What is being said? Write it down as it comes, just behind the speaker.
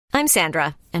I'm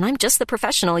Sandra, and I'm just the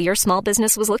professional your small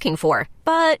business was looking for.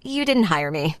 But you didn't hire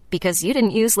me because you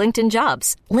didn't use LinkedIn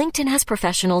Jobs. LinkedIn has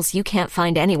professionals you can't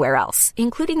find anywhere else,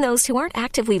 including those who aren't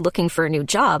actively looking for a new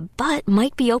job, but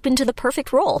might be open to the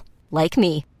perfect role, like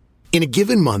me. In a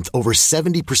given month, over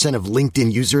 70% of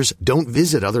LinkedIn users don't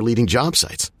visit other leading job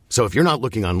sites. So if you're not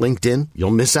looking on LinkedIn,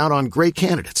 you'll miss out on great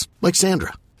candidates like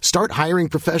Sandra. Start hiring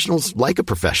professionals like a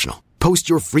professional. Post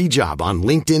your free job on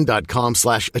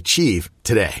linkedin.com/achieve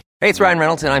today. Hey, it's Ryan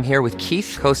Reynolds, and I'm here with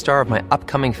Keith, co-star of my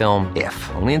upcoming film, If,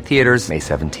 only in theaters May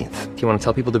 17th. Do you want to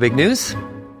tell people the big news?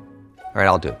 All right,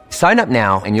 I'll do it. Sign up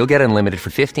now and you'll get unlimited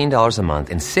for $15 a month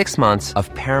and 6 months of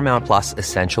Paramount Plus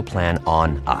Essential Plan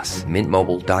on us.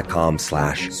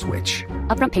 MintMobile.com/switch.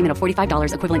 Upfront payment of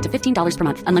 $45 equivalent to $15 per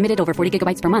month. Unlimited over 40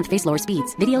 gigabytes per month. Face lower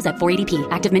speeds. Videos at 480p.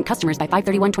 Active Mint customers by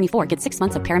 531.24 get 6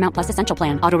 months of Paramount Plus Essential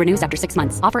Plan. Auto renews after 6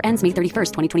 months. Offer ends May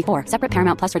 31st, 2024. Separate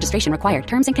Paramount Plus registration required.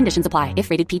 Terms and conditions apply if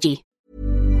rated PG.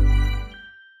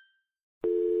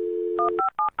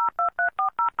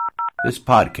 This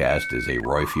podcast is a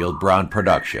Royfield Brown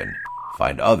production.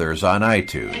 Find others on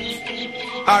iTunes.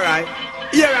 All right.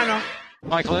 Yeah, I know.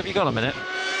 Michael, have you got a minute?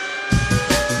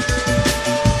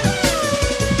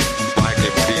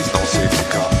 Michael, please don't save the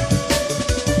car.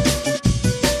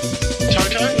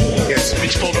 Toto? Yes.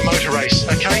 It's called a motor race,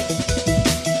 okay?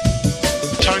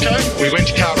 Toto, we went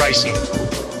to car racing.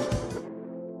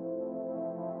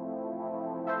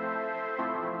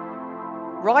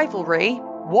 Rivalry?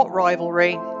 What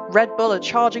rivalry? Red Bull are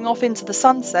charging off into the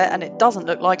sunset and it doesn't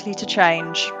look likely to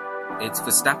change. It's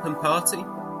Verstappen party,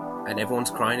 and everyone's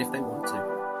crying if they want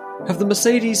to. Have the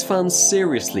Mercedes fans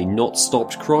seriously not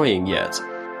stopped crying yet?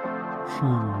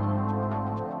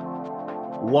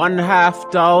 One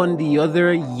half down, the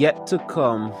other yet to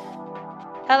come.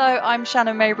 Hello, I'm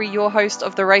Shannon Mabry, your host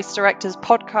of the Race Directors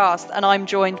podcast, and I'm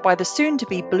joined by the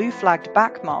soon-to-be blue-flagged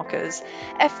backmarkers,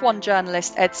 F1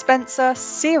 journalist Ed Spencer,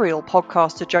 serial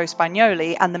podcaster Joe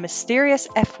Spagnoli, and the mysterious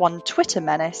F1 Twitter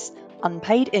menace,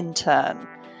 Unpaid Intern.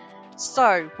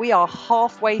 So, we are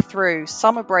halfway through.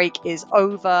 Summer break is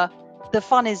over. The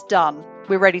fun is done.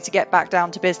 We're ready to get back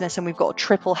down to business, and we've got a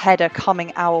triple header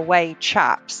coming our way,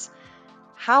 chaps.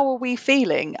 How are we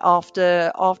feeling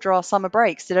after our summer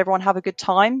breaks? Did everyone have a good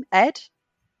time, Ed?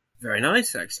 Very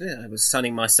nice, actually. I was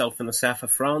sunning myself in the south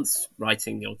of France,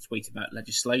 writing the odd tweet about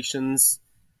legislations.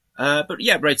 But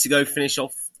yeah, ready to go finish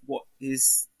off what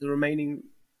is the remaining,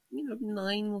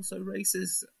 9 or so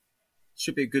races.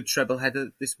 Should be a good treble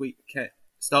header this week.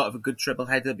 Start of a good treble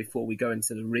header before we go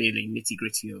into the really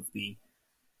nitty-gritty of the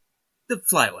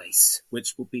flyaways,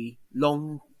 which will be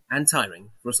long and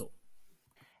tiring for us all.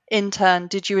 Intern,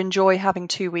 did you enjoy having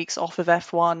 2 weeks off of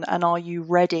F1, and are you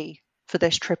ready for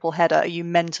this triple header? Are you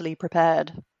mentally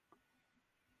prepared?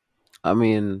 I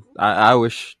mean, I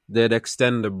wish they'd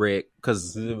extend the break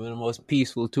because it's been the most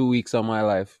peaceful 2 weeks of my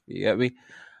life. You get me?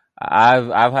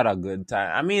 I've had a good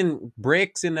time. I mean,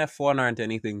 breaks in F1 aren't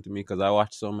anything to me because I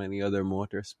watch so many other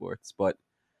motorsports. But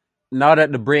now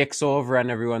that the break's over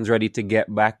and everyone's ready to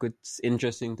get back, it's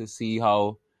interesting to see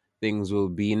how things will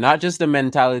be. Not just the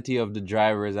mentality of the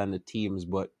drivers and the teams,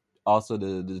 but also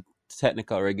the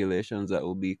technical regulations that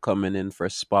will be coming in for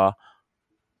Spa.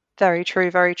 Very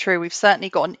true, very true. We've certainly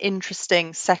got an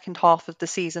interesting second half of the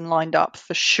season lined up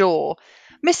for sure.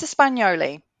 Mr.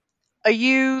 Spagnoli, are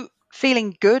you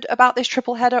feeling good about this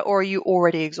triple header or are you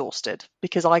already exhausted?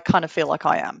 Because I kind of feel like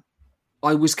I am.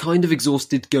 I was kind of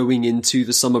exhausted going into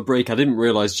the summer break. I didn't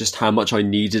realise just how much I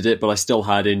needed it, but I still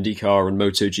had IndyCar and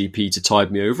MotoGP to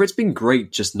tide me over. It's been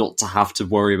great just not to have to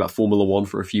worry about Formula One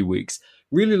for a few weeks.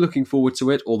 Really looking forward to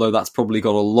it, although that's probably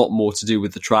got a lot more to do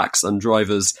with the tracks and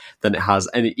drivers than it has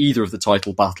either of the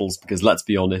title battles, because let's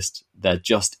be honest, there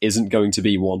just isn't going to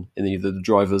be one in either the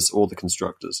drivers or the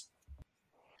constructors.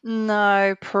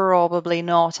 No, probably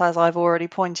not. As I've already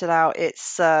pointed out,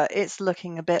 it's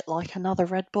looking a bit like another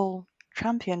Red Bull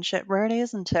Championship, really,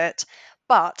 isn't it?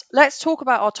 But let's talk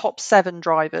about our top 7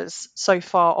 drivers so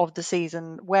far of the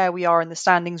season, where we are in the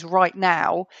standings right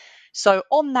now. So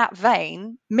on that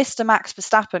vein, Mr. Max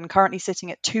Verstappen currently sitting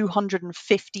at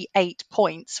 258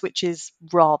 points, which is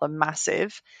rather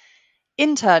massive.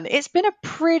 Intern, it's been a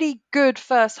pretty good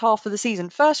first half of the season.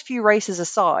 First few races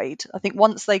aside, I think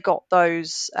once they got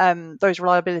those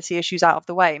reliability issues out of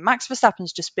the way, Max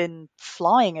Verstappen's just been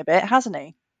flying a bit, hasn't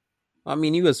he? I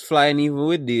mean, he was flying even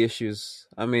with the issues.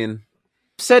 I mean,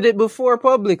 said it before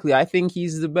publicly. I think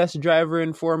he's the best driver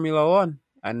in Formula One.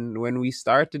 And when we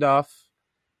started off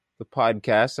the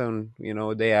podcast and,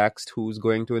 they asked who's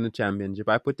going to win the championship,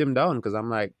 I put him down because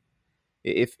I'm like,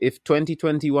 if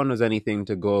 2021 was anything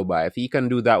to go by, if he can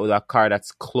do that with a car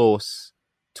that's close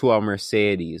to a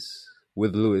Mercedes,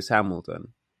 with Lewis Hamilton,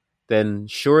 then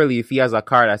surely if he has a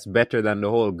car that's better than the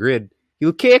whole grid,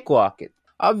 he'll cakewalk it.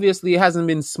 Obviously, it hasn't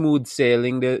been smooth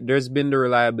sailing. There's been the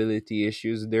reliability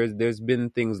issues. There's been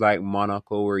things like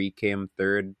Monaco where he came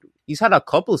third. He's had a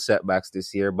couple setbacks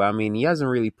this year, but I mean, he hasn't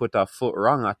really put a foot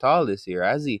wrong at all this year,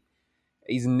 has he?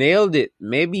 He's nailed it.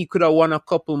 Maybe he could have won a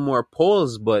couple more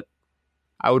poles, but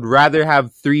I would rather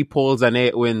have 3 poles and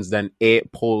 8 wins than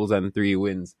 8 poles and 3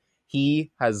 wins.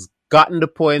 He has gotten the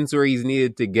points where he's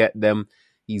needed to get them.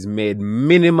 He's made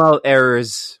minimal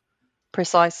errors.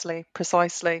 Precisely.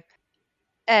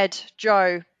 Ed,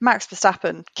 Joe, Max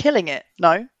Verstappen, killing it,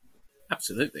 no?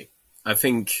 Absolutely. I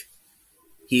think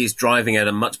he is driving at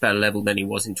a much better level than he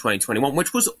was in 2021,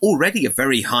 which was already a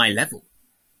very high level.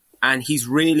 And he's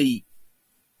really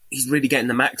getting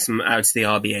the maximum out of the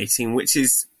RB18, which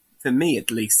is, for me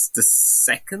at least, the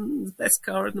second best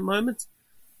car at the moment.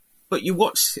 But you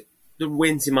watch the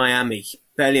wins in Miami,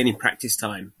 barely any practice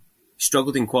time,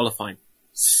 struggled in qualifying,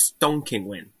 stonking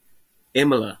win.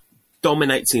 Imola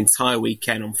dominates the entire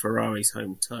weekend on Ferrari's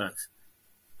home turf.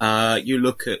 You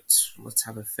look at, let's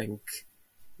have a think,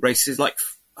 races like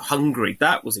Hungary,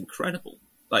 that was incredible.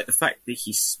 Like the fact that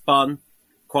he spun,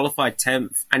 qualified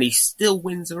 10th, and he still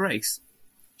wins a race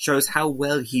shows how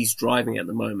well he's driving at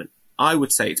the moment. I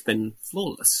would say it's been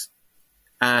flawless.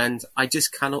 And I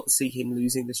just cannot see him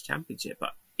losing this championship.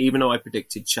 But even though I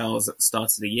predicted Charles at the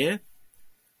start of the year,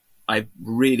 I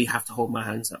really have to hold my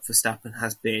hands up. Verstappen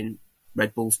has been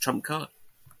Red Bull's trump card.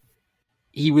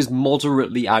 He was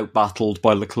moderately outbattled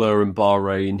by Leclerc in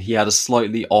Bahrain. He had a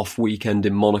slightly off weekend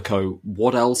in Monaco.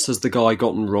 What else has the guy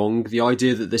gotten wrong? The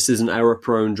idea that this is an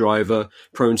error-prone driver,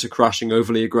 prone to crashing,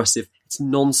 overly aggressive, it's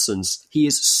nonsense. He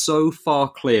is so far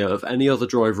clear of any other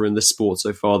driver in this sport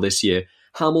so far this year.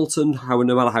 Hamilton,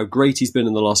 no matter how great he's been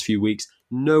in the last few weeks,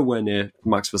 nowhere near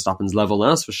Max Verstappen's level.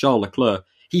 And as for Charles Leclerc,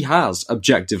 he has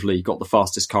objectively got the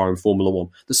fastest car in Formula One.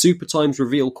 The Super Times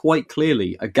reveal quite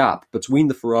clearly a gap between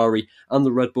the Ferrari and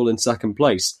the Red Bull in second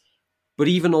place. But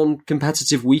even on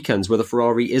competitive weekends where the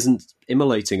Ferrari isn't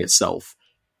immolating itself,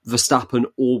 Verstappen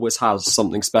always has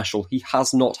something special. He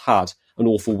has not had an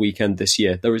awful weekend this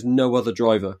year. There is no other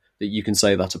driver that you can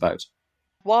say that about.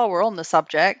 While we're on the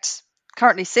subject,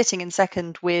 currently sitting in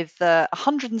second with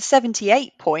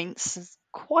 178 points,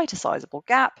 quite a sizable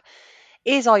gap,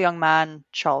 is our young man,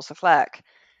 Charles Leclerc.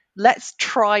 Let's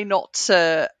try not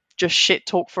to just shit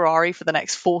talk Ferrari for the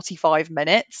next 45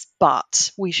 minutes, but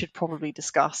we should probably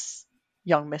discuss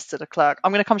young Mr. Leclerc.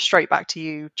 I'm going to come straight back to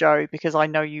you, Joe, because I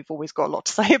know you've always got a lot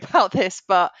to say about this,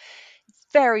 but it's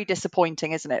very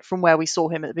disappointing, isn't it, from where we saw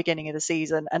him at the beginning of the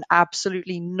season, and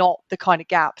absolutely not the kind of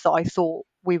gap that I thought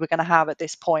we were going to have at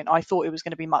this point. I thought it was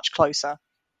going to be much closer.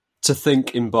 To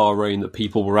think in Bahrain that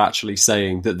people were actually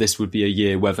saying that this would be a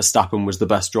year where Verstappen was the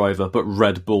best driver, but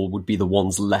Red Bull would be the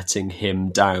ones letting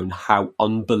him down. How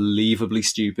unbelievably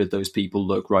stupid those people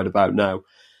look right about now.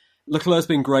 Leclerc's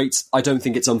been great. I don't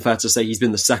think it's unfair to say he's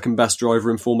been the second best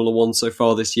driver in Formula One so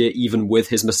far this year, even with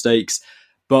his mistakes.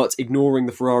 But ignoring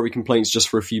the Ferrari complaints just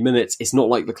for a few minutes, it's not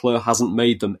like Leclerc hasn't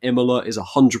made them. Imola is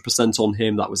 100% on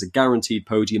him. That was a guaranteed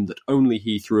podium that only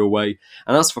he threw away.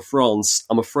 And as for France,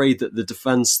 I'm afraid that the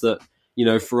defence that,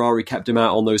 Ferrari kept him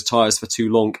out on those tyres for too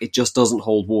long, it just doesn't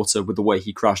hold water with the way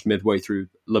he crashed midway through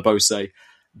Le Beaussais.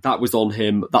 That was on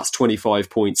him. That's 25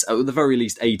 points. At the very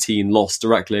least 18 lost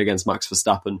directly against Max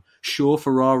Verstappen. Sure,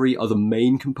 Ferrari are the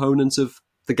main component of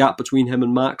the gap between him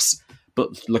and Max,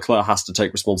 but Leclerc has to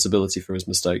take responsibility for his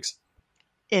mistakes.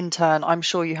 In turn, I'm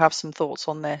sure you have some thoughts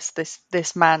on this.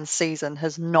 This man's season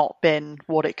has not been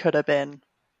what it could have been.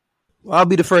 Well, I'll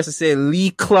be the first to say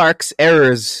Leclerc's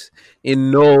errors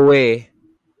in no way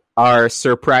are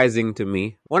surprising to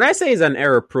me. When I say he's an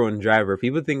error-prone driver,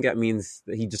 people think that means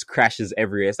that he just crashes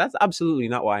every race. That's absolutely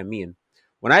not what I mean.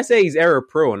 When I say he's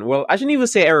error-prone, well, I shouldn't even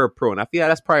say error-prone. I feel like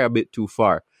that's probably a bit too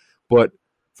far. But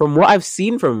from what I've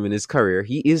seen from him in his career,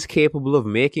 he is capable of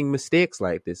making mistakes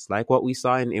like this, like what we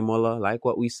saw in Imola, like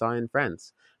what we saw in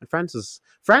France. And France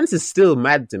is still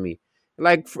mad to me.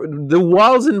 Like, the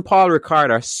walls in Paul Ricard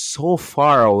are so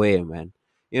far away, man.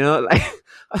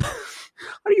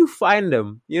 How do you find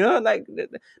them? You know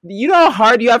how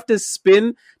hard you have to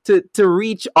spin to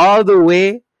reach all the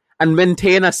way and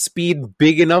maintain a speed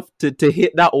big enough to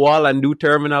hit that wall and do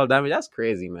terminal damage? That's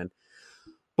crazy, man.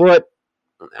 But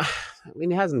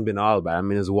it hasn't been all bad.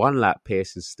 His one lap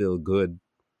pace is still good.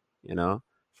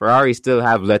 Ferrari still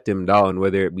have let him down,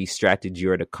 whether it be strategy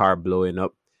or the car blowing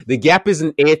up. The gap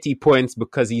isn't 80 points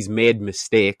because he's made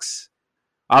mistakes.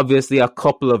 Obviously, a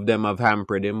couple of them have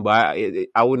hampered him, but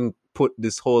I wouldn't put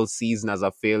this whole season as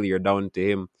a failure down to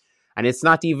him. And it's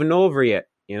not even over yet.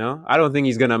 You know, I don't think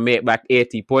he's going to make back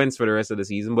 80 points for the rest of the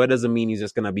season, but it doesn't mean he's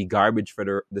just going to be garbage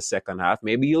for the second half.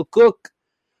 Maybe he'll cook.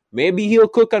 Maybe he'll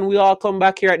cook and we all come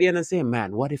back here at the end and say,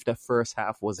 man, what if the first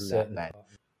half wasn't that bad?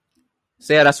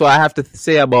 So yeah, that's what I have to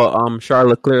say about Charles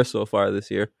Leclerc so far this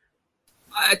year.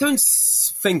 I don't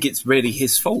think it's really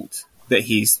his fault that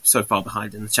he's so far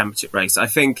behind in the championship race. I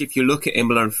think if you look at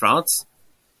Imola in France,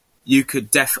 you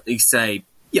could definitely say,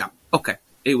 yeah, okay,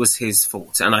 it was his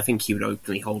fault. And I think he would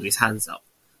openly hold his hands up.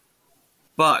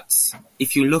 But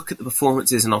if you look at the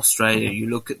performances in Australia, you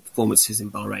look at the performances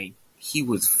in Bahrain, he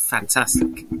was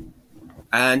fantastic.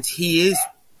 And he is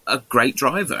a great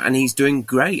driver, and he's doing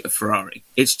great at Ferrari.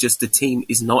 It's just the team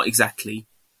is not exactly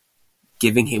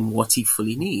giving him what he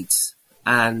fully needs.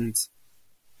 And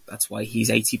that's why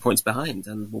he's 80 points behind,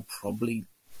 and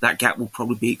that gap will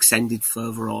probably be extended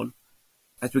further on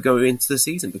as we go into the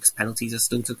season because penalties are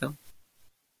still to come.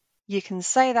 You can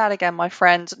say that again, my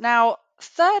friend. Now,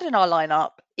 third in our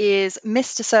lineup is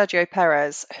Mr. Sergio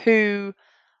Perez, who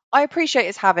I appreciate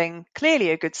is having clearly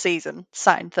a good season,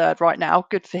 sat in third right now.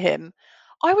 Good for him.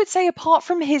 I would say apart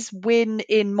from his win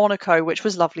in Monaco, which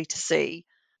was lovely to see,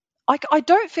 I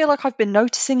don't feel like I've been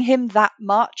noticing him that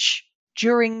much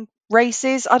during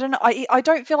races. I don't know. I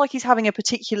don't feel like he's having a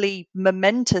particularly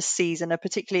momentous season, a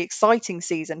particularly exciting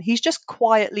season. He's just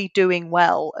quietly doing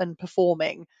well and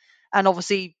performing, and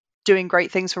obviously doing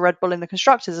great things for Red Bull in the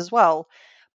constructors as well.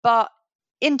 But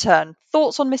in turn,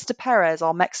 thoughts on Mr. Perez,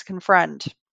 our Mexican friend?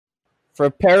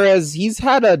 For Perez, he's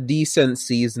had a decent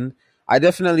season. I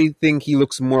definitely think he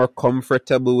looks more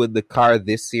comfortable with the car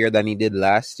this year than he did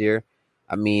last year.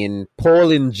 I mean, pole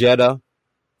in Jeddah,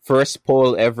 first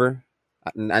pole ever.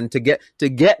 And to get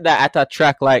that at a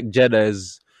track like Jeddah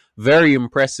is very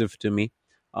impressive to me.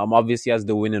 Obviously has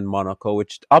the win in Monaco,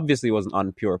 which obviously wasn't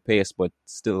on pure pace, but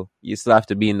still, you still have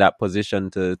to be in that position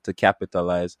to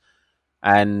capitalize.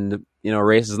 And, you know,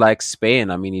 races like Spain,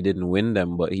 I mean, he didn't win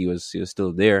them, but he was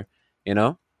still there, you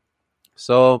know?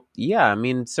 So, yeah, I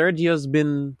mean, Sergio's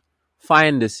been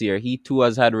fine this year. He too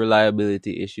has had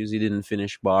reliability issues. He didn't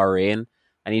finish Bahrain,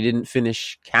 and he didn't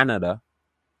finish Canada.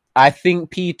 I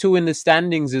think P2 in the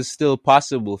standings is still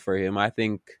possible for him. I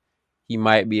think he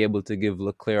might be able to give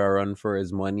Leclerc a run for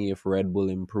his money if Red Bull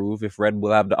improve. If Red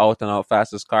Bull have the out-and-out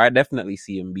fastest car, I definitely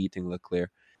see him beating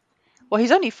Leclerc. Well,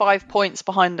 he's only 5 points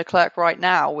behind Leclerc right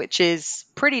now, which is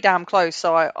pretty damn close.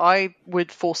 So I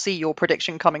would foresee your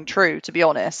prediction coming true, to be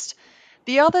honest.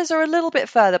 The others are a little bit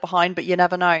further behind, but you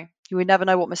never know. You would never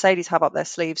know what Mercedes have up their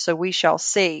sleeves, so we shall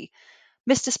see.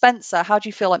 Mr. Spencer, how do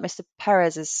you feel like Mr.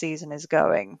 Perez's season is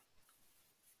going?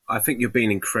 I think you're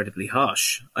being incredibly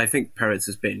harsh. I think Perez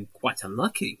has been quite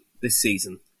unlucky this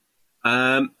season.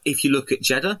 If you look at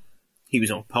Jeddah, he was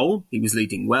on pole, he was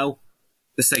leading well.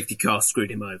 The safety car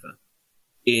screwed him over.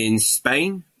 In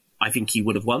Spain, I think he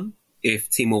would have won if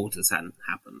Team Orders hadn't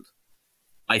happened.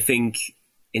 I think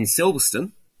in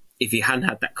Silverstone, if he hadn't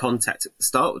had that contact at the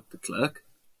start with Leclerc,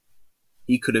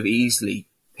 he could have easily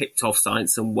picked off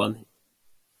Sainz and won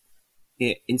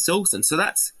in Silverstone. So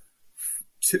that's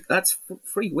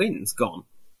 3 wins gone,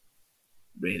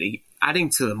 really.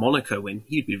 Adding to the Monaco win,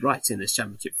 he'd be right in this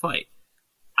championship fight.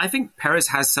 I think Perez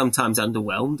has sometimes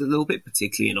underwhelmed a little bit,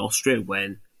 particularly in Austria,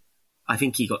 when I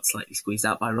think he got slightly squeezed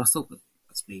out by Russell, but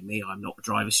that's me, I'm not the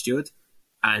driver steward.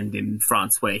 And in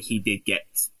France, where he did get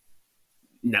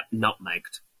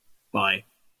nutmegged by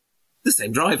the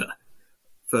same driver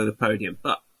for the podium.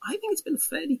 But I think it's been a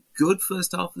fairly good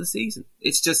first half of the season.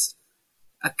 It's just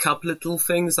a couple of little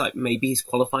things, like maybe his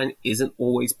qualifying isn't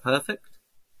always perfect.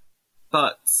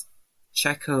 But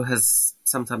Checo has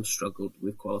sometimes struggled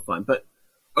with qualifying. But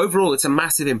overall, it's a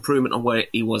massive improvement on where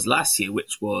he was last year,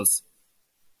 which was,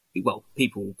 well,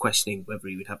 people were questioning whether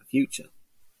he would have a future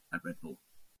at Red Bull.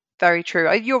 Very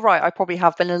true. You're right. I probably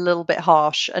have been a little bit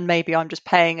harsh, and maybe I'm just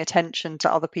paying attention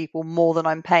to other people more than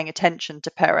I'm paying attention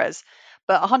to Perez.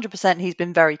 But 100% he's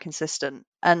been very consistent.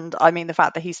 And I mean, the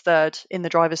fact that he's third in the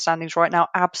driver's standings right now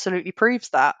absolutely proves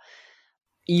that.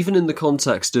 Even in the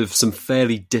context of some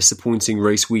fairly disappointing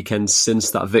race weekends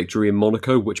since that victory in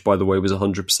Monaco, which, by the way, was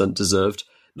 100% deserved,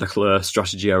 Leclerc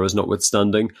strategy errors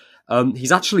notwithstanding,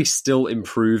 he's actually still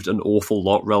improved an awful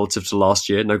lot relative to last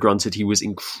year. Now, granted, he was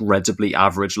incredibly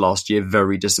average last year,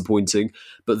 very disappointing.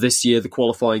 But this year, the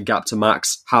qualifying gap to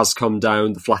Max has come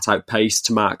down. The flat-out pace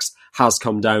to Max has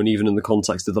come down, even in the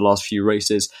context of the last few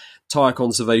races. Tyre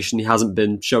conservation, he hasn't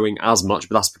been showing as much,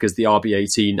 but that's because the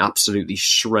RB18 absolutely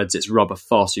shreds its rubber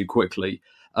far too quickly.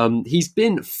 He's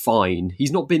been fine.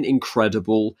 He's not been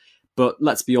incredible. But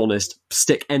let's be honest,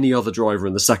 stick any other driver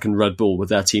in the second Red Bull with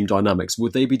their team dynamics.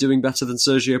 Would they be doing better than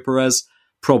Sergio Perez?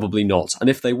 Probably not. And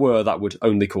if they were, that would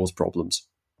only cause problems.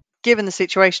 given the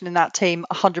situation in that team,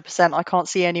 100%, I can't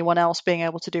see anyone else being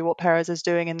able to do what Perez is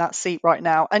doing in that seat right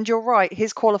now. And you're right,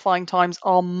 his qualifying times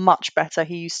are much better.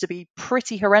 He used to be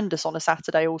pretty horrendous on a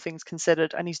Saturday, all things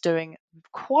considered, and he's doing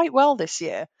quite well this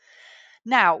year.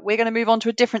 Now, we're going to move on to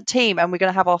a different team, and we're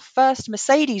going to have our first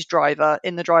Mercedes driver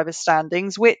in the drivers'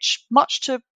 standings, which, much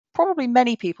to probably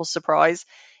many people's surprise,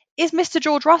 is Mr.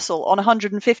 George Russell on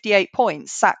 158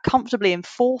 points, sat comfortably in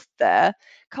fourth there.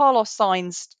 Carlos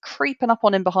Sainz creeping up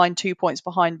on him behind 2 points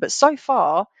behind, but so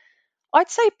far, I'd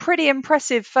say pretty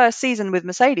impressive first season with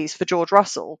Mercedes for George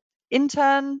Russell. In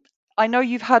turn, I know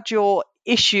you've had your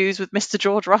issues with Mr.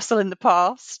 George Russell in the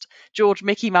past. George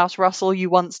Mickey Mouse Russell, you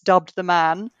once dubbed the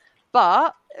man.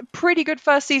 But pretty good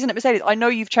first season at Mercedes. I know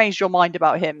you've changed your mind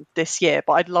about him this year,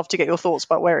 but I'd love to get your thoughts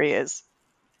about where he is.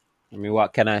 I mean,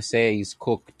 what can I say? He's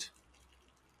cooked.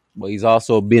 But he's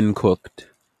also been cooked.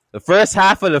 The first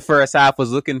half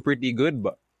was looking pretty good,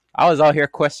 but I was out here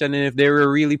questioning if they were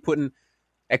really putting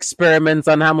experiments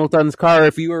on Hamilton's car,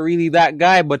 if you were really that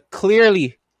guy. But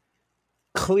clearly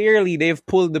they've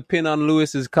pulled the pin on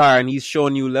Lewis's car, and he's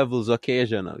shown you levels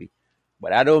occasionally.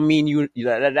 But I don't mean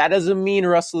that doesn't mean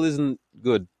Russell isn't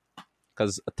good,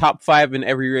 because a top 5 in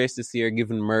every race this year,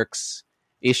 given Merckx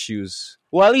issues.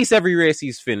 Well, at least every race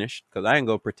he's finished, because I ain't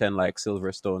gonna pretend like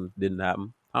Silverstone didn't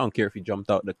happen. I don't care if he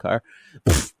jumped out the car.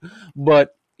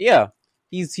 But yeah,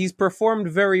 he's performed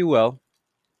very well.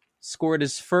 Scored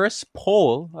his first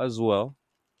pole as well,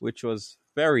 which was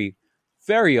very,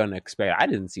 very unexpected. I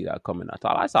didn't see that coming at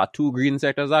all. I saw 2 green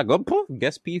sectors. I go, poof,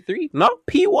 guess P3. No,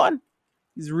 P1.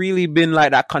 He's really been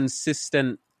like that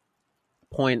consistent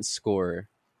point scorer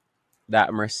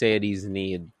that Mercedes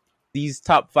need. These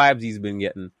top 5s he's been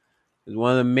getting is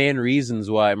one of the main reasons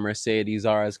why Mercedes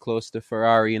are as close to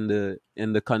Ferrari in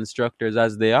the constructors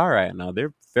as they are right now.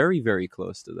 They're very, very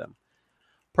close to them.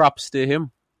 Props to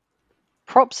him.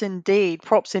 Props indeed.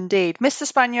 Props indeed. Mr.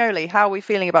 Spagnoli, how are we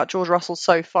feeling about George Russell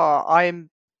so far? I'm,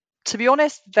 to be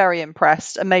honest, very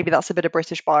impressed. And maybe that's a bit of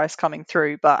British bias coming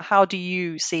through, but how do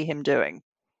you see him doing?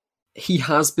 He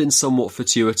has been somewhat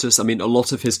fortuitous. I mean, a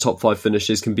lot of his top 5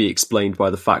 finishes can be explained by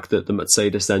the fact that the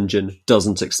Mercedes engine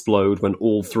doesn't explode when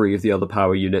all 3 of the other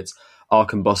power units are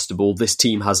combustible. This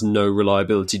team has no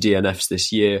reliability DNFs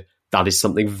this year. That is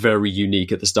something very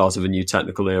unique at the start of a new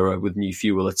technical era with new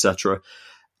fuel, etc.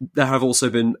 There have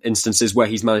also been instances where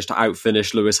he's managed to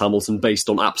outfinish Lewis Hamilton based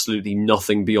on absolutely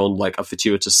nothing beyond like a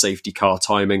fortuitous safety car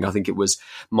timing. I think it was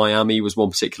Miami was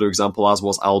one particular example, as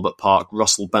was Albert Park.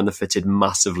 Russell benefited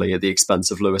massively at the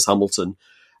expense of Lewis Hamilton.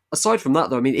 Aside from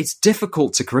that, though, I mean, it's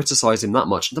difficult to criticise him that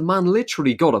much. The man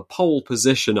literally got a pole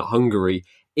position at Hungary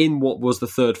in what was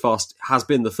has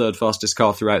been the third fastest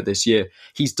car throughout this year.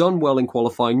 He's done well in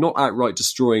qualifying, not outright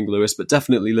destroying Lewis, but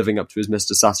definitely living up to his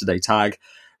Mr. Saturday tag.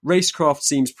 Racecraft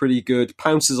seems pretty good,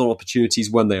 pounces on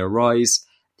opportunities when they arise.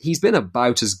 He's been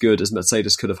about as good as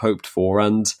Mercedes could have hoped for,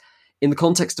 and in the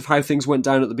context of how things went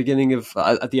down at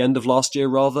the end of last year,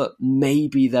 rather,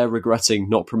 maybe they're regretting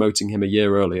not promoting him a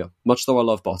year earlier, much though I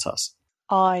love Bottas.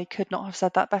 I could not have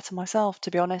said that better myself,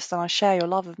 to be honest, and I share your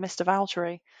love of Mr.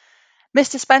 Valtteri.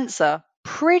 Mr. Spencer,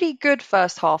 pretty good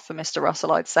first half for Mr.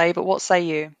 Russell, I'd say, but what say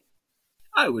you?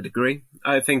 I would agree.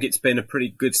 I think it's been a pretty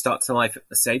good start to life at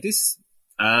Mercedes.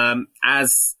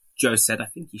 As Joe said, I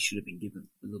think he should have been given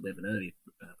a little bit of an earlier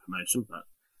promotion, but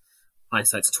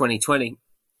hindsight's 2020.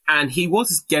 And he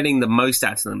was getting the most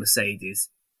out of the Mercedes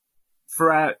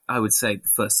throughout, I would say, the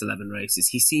first 11 races.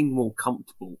 He seemed more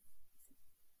comfortable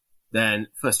than,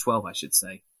 first 12, I should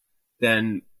say,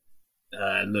 than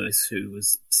Lewis, who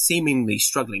was seemingly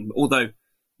struggling. Although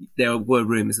there were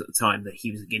rumours at the time that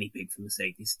he was a guinea pig for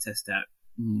Mercedes to test out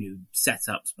new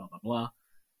setups, blah, blah, blah.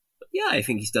 Yeah, I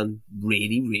think he's done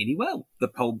really, really well. The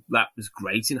pole lap was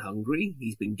great in Hungary.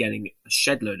 He's been getting a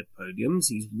shed load of podiums.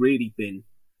 He's really been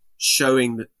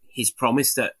showing that his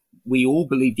promise that we all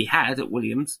believed he had at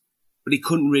Williams, but he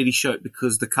couldn't really show it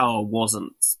because the car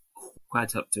wasn't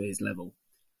quite up to his level.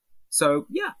 So,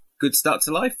 yeah, good start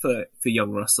to life for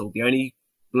young Russell. The only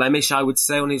blemish I would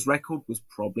say on his record was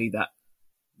probably that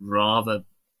rather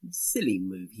silly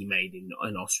move he made in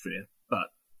Austria, but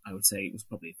I would say it was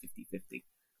probably a 50-50.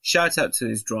 Shout out to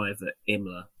his drive at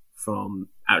Imola from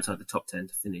outside the top 10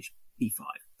 to finish P5.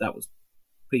 That was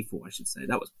P4, I should say.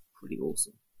 That was pretty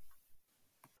awesome.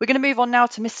 We're going to move on now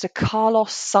to Mr.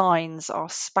 Carlos Sainz, our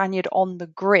Spaniard on the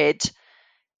grid.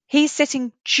 He's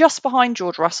sitting just behind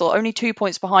George Russell, only 2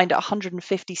 points behind at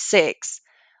 156.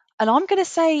 And I'm going to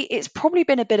say it's probably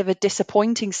been a bit of a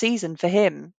disappointing season for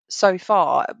him so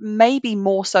far, maybe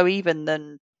more so even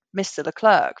than Mr.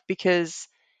 Leclerc, because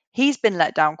he's been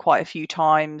let down quite a few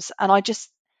times. And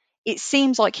it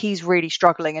seems like he's really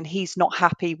struggling and he's not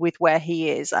happy with where he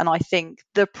is. And I think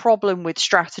the problem with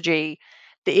strategy,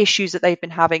 the issues that they've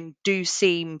been having, do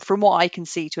seem, from what I can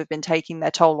see, to have been taking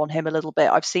their toll on him a little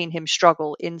bit. I've seen him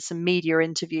struggle in some media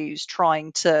interviews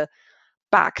trying to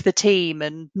back the team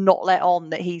and not let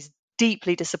on that he's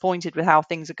deeply disappointed with how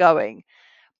things are going.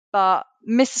 But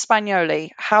Mr. Spagnoli,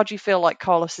 how do you feel like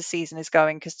Carlos's season is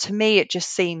going? Because to me, it just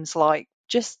seems like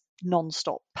just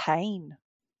non-stop pain.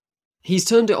 He's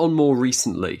turned it on more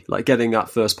recently, like getting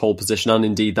that first pole position and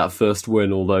indeed that first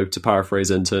win, although, to paraphrase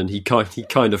Intern, he kind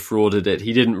of frauded it.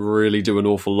 He didn't really do an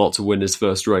awful lot to win his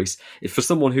first race. For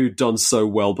someone who'd done so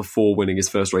well before winning his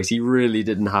first race, he really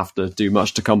didn't have to do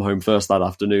much to come home first that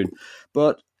afternoon.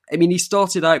 But, I mean, he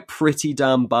started out pretty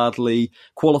damn badly.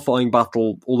 Qualifying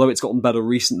battle, although it's gotten better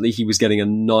recently, he was getting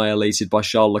annihilated by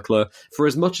Charles Leclerc. For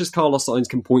as much as Carlos Sainz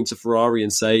can point to Ferrari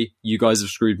and say, you guys have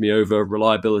screwed me over,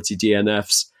 reliability,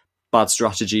 DNFs, bad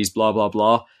strategies, blah, blah,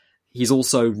 blah, he's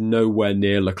also nowhere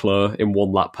near Leclerc in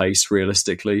one lap pace,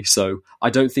 realistically. So I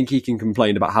don't think he can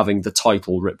complain about having the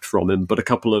title ripped from him, but a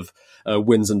couple of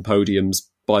wins and podiums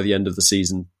by the end of the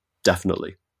season,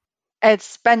 definitely. Ed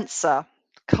Spencer,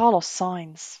 Carlos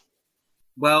Sainz.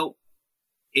 Well,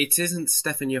 it isn't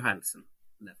Stefan Johansson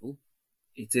level.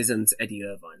 It isn't Eddie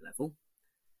Irvine level.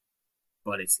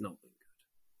 But it's not been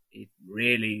good. It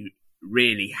really,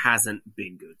 really hasn't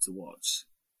been good to watch.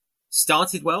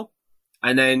 Started well,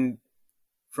 and then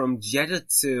from Jeddah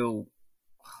to,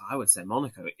 I would say,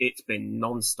 Monaco, it's been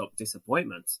non-stop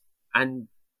disappointment. And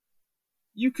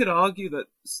you could argue that,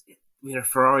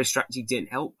 Ferrari's strategy didn't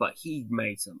help, but he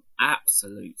made some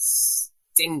absolute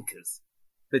stinkers,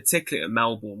 particularly at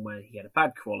Melbourne, where he had a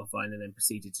bad qualifying and then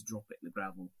proceeded to drop it in the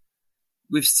gravel.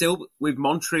 With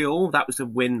Montreal, that was a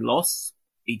win-loss.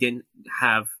 He didn't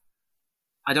have,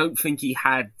 I don't think he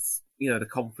had, the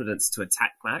confidence to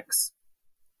attack Max.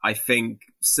 I think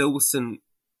Silverstone,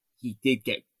 he did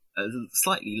get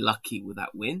slightly lucky with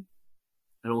that win.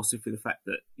 And also for the fact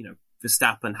that,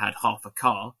 Verstappen had half a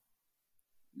car.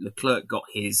 Leclerc got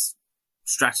his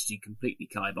strategy completely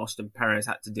kiboshed and Perez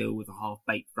had to deal with a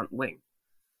half-baked front wing.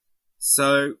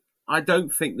 So I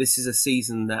don't think this is a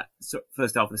season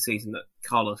first half of the season that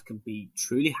Carlos can be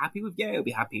truly happy with. Yeah, he'll be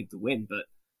happy with the win, but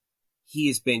he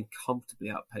has been comfortably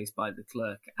outpaced by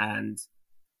Leclerc, and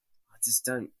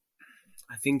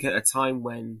I think at a time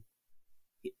when,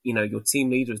 your team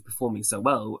leader is performing so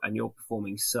well and you're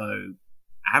performing so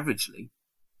averagely,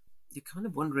 you're kind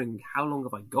of wondering, how long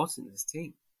have I got in this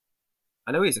team?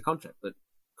 I know he has a contract, but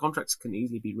contracts can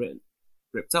easily be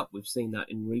ripped up. We've seen that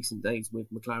in recent days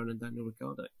with McLaren and Daniel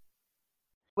Ricciardo.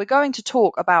 We're going to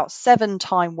talk about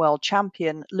 7-time world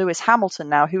champion Lewis Hamilton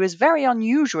now, who is very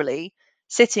unusually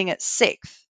sitting at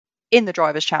 6th in the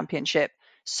Drivers' Championship.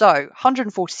 So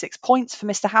 146 points for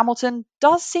Mr. Hamilton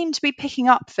does seem to be picking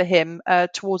up for him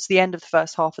towards the end of the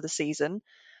first half of the season.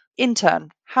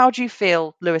 Intern, how do you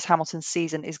feel Lewis Hamilton's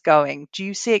season is going? Do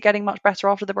you see it getting much better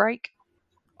after the break?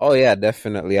 Oh yeah,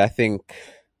 definitely. I think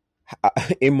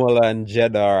Imola and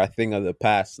Jeddah are a thing of the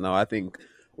past now. I think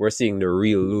we're seeing the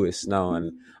real Lewis now,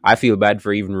 and I feel bad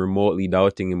for even remotely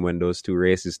doubting him when those two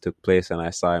races took place and I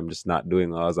saw him just not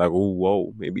doing well. I was like, oh,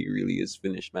 whoa, maybe he really is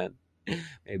finished, man.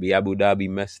 Maybe Abu Dhabi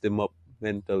messed him up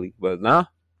mentally. But nah,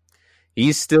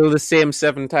 he's still the same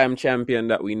 7-time champion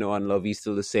that we know and love. He's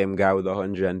still the same guy with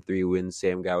 103 wins,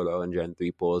 same guy with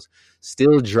 103 poles,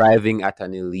 still driving at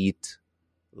an elite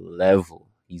level.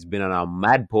 He's been on our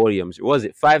mad podiums. Was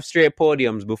it 5 straight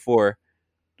podiums before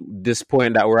this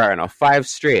point that we're at now? 5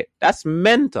 straight. That's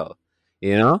mental,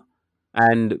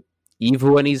 And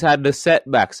even when he's had the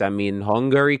setbacks,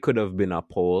 Hungary could have been a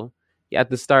pole. He had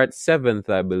to start 7th,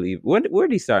 I believe. Where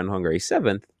did he start in Hungary?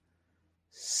 7th.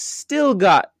 Still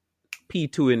got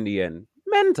P2 in the end.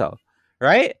 Mental,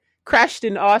 right? Crashed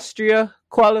in Austria,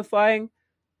 qualifying.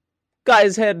 Got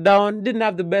his head down. Didn't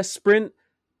have the best sprint.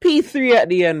 P3 at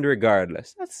the end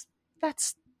regardless.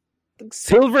 That's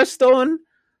Silverstone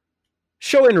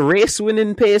showing race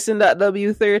winning pace in that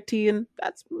W13.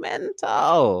 That's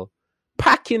mental.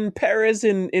 Packing Perez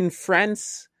in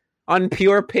France on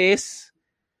pure pace.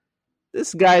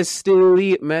 This guy's still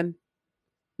elite, man.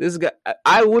 This guy,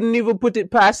 I wouldn't even put it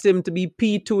past him to be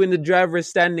P2 in the driver's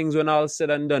standings when all is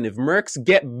said and done. If Mercs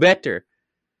get better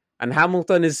and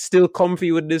Hamilton is still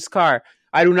comfy with this car,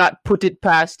 I do not put it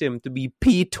past him to be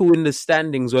P2 in the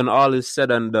standings when all is said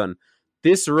and done.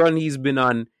 This run he's been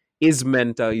on is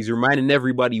mental. He's reminding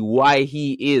everybody why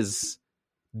he is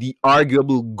the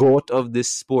arguable GOAT of this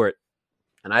sport.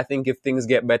 And I think if things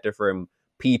get better for him,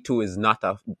 P2 is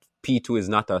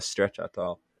not a stretch at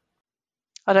all.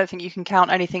 I don't think you can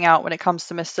count anything out when it comes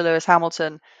to Mr. Lewis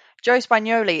Hamilton. Joe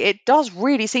Spagnoli, it does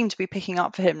really seem to be picking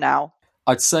up for him now.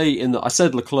 I'd say I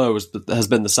said Leclerc has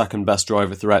been the second best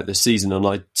driver throughout this season, and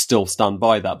I still stand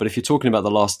by that. But if you're talking about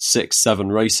the last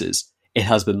 6-7 races, it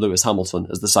has been Lewis Hamilton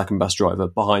as the second best driver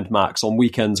behind Max on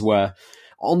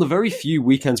the very few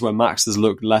weekends where Max has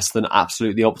looked less than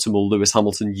absolutely optimal. Lewis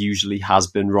Hamilton usually has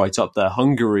been right up there.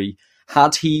 Hungary,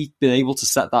 had he been able to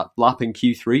set that lap in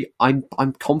Q3,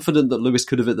 I'm confident that Lewis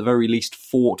could have at the very least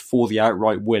fought for the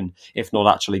outright win, if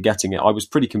not actually getting it. I was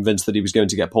pretty convinced that he was going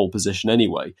to get pole position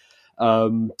anyway.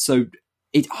 So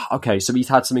he's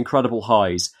had some incredible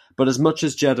highs, but as much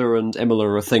as Jeddah and Imola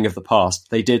are a thing of the past,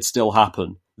 they did still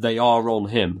happen. They are on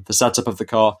him. The setup of the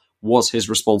car was his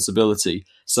responsibility.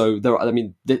 So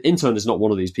the intern is not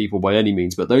one of these people by any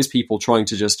means, but those people trying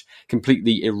to just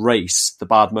completely erase the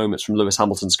bad moments from Lewis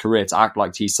Hamilton's career to act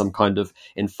like he's some kind of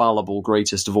infallible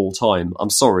greatest of all time. I'm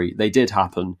sorry, they did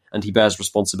happen, and he bears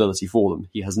responsibility for them.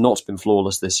 He has not been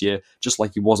flawless this year, just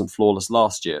like he wasn't flawless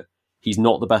last year. He's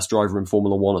not the best driver in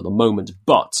Formula One at the moment,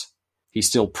 but he's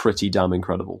still pretty damn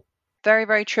incredible. Very,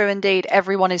 very true indeed.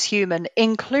 Everyone is human,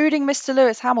 including Mr.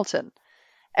 Lewis Hamilton.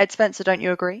 Ed Spencer, don't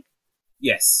you agree?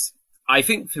 Yes. I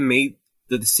think for me,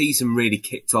 the season really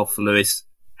kicked off for Lewis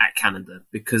at Canada,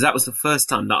 because that was the first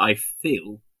time that I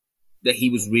feel that he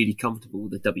was really comfortable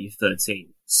with the W13.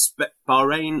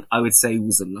 Bahrain, I would say,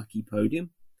 was a lucky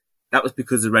podium. That was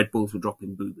because the Red Bulls were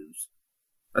dropping boo-boos.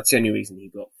 That's the only reason he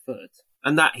got third.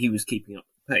 And that he was keeping up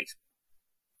the pace.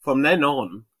 From then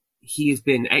on, he has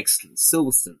been excellent.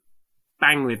 Silverstone,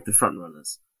 bang with the front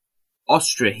runners.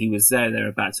 Austria, he was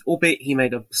thereabouts, albeit he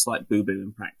made a slight boo-boo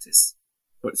in practice.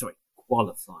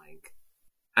 Qualifying.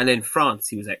 And in France,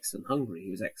 he was excellent. Hungary,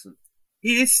 he was excellent.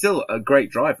 He is still a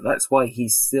great driver. That's why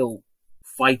he's still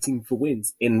fighting for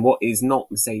wins in what is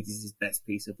not Mercedes' best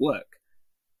piece of work.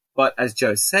 But as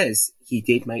Joe says, he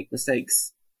did make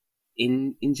mistakes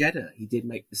in Jeddah. He did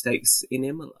make mistakes in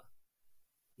Imola.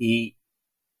 He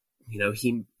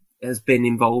has been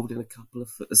involved in a couple of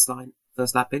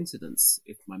first lap incidents,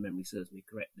 if my memory serves me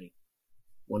correctly.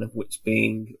 One of which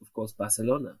being, of course,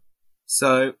 Barcelona.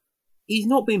 So, he's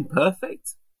not been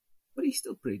perfect, but he's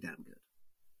still pretty damn good.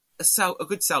 A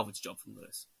good salvage job from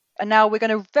Lewis. And now we're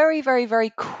going to very, very,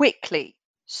 very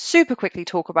super quickly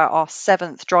talk about our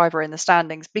 7th driver in the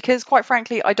standings, because quite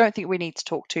frankly, I don't think we need to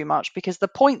talk too much, because the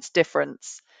points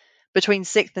difference between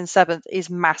 6th and 7th is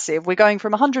massive. We're going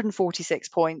from 146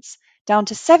 points down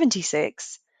to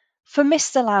 76 for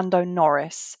Mr. Lando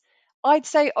Norris. I'd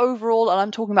say overall, and I'm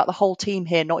talking about the whole team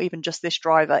here, not even just this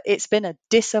driver, it's been a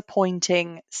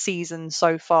disappointing season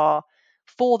so far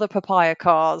for the Papaya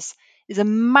cars. There's a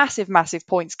massive, massive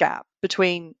points gap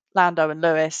between Lando and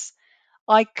Lewis.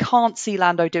 I can't see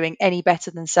Lando doing any better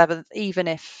than 7th, even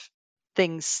if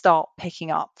things start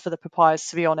picking up for the Papayas,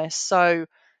 to be honest. So,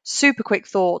 super quick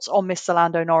thoughts on Mr.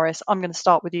 Lando Norris. I'm going to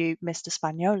start with you, Mr.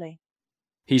 Spagnoli.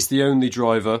 He's the only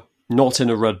driver not in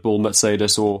a Red Bull,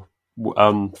 Mercedes, or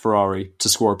Ferrari to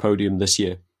score a podium this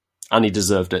year, and he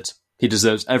deserved it. He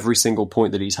deserves every single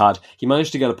point that he's had. He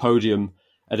managed to get a podium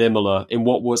at Imola in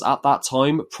what was at that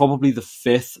time probably the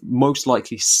 5th, most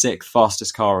likely 6th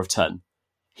fastest car of 10.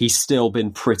 He's still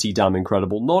been pretty damn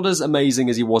incredible. Not as amazing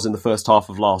as he was in the first half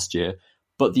of last year,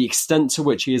 but the extent to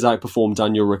which he has outperformed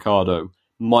Daniel Ricciardo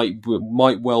might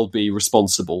well be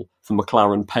responsible for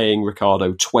McLaren paying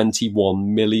Ricciardo $21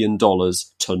 million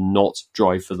to not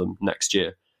drive for them next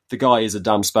year. The guy is a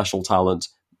damn special talent.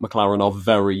 McLaren are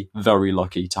very, very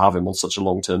lucky to have him on such a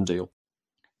long-term deal.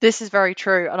 This is very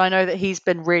true, and I know that he's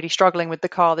been really struggling with the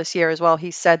car this year as well. He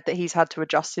said that he's had to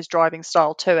adjust his driving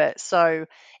style to it, so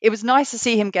it was nice to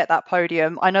see him get that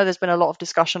podium. I know there's been a lot of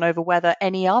discussion over whether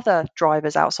any other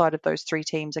drivers outside of those 3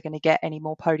 teams are going to get any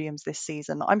more podiums this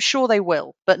season. I'm sure they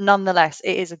will, but nonetheless,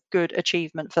 it is a good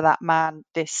achievement for that man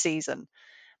this season.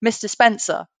 Mr.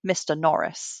 Spencer, Mr.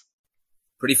 Norris.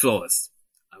 Pretty flawless.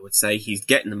 I would say he's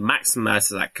getting the maximum out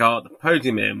of that car. The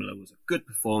podium in Imola was a good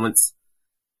performance.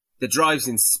 The drives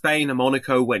in Spain and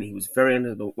Monaco when he was very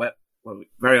under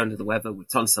the weather with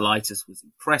tonsillitis was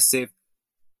impressive.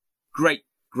 Great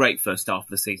first half of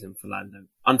the season for Lando.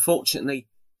 Unfortunately,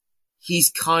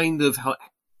 he's kind of got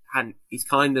his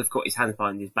hands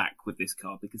behind his back with this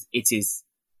car because it is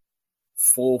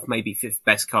 4th, maybe 5th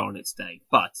best car on its day.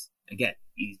 But again,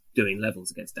 he's doing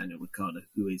levels against Daniel Ricciardo,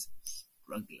 who is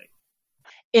struggling.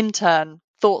 Intern,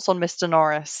 thoughts on Mr.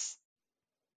 Norris?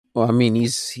 Well, I mean,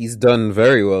 he's done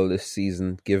very well this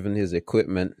season, given his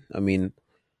equipment. I mean,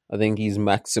 I think he's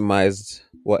maximized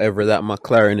whatever that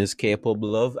McLaren is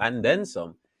capable of, and then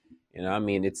some. I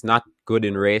mean, it's not good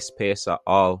in race pace at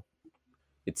all.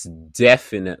 It's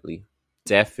definitely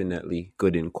definitely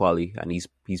good in quali, and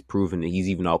he's proven it. He's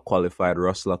even out qualified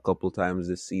Russell a couple times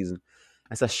this season.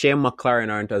 It's a shame McLaren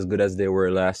aren't as good as they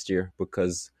were last year,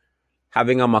 because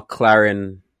having a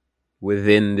McLaren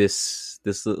within this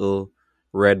little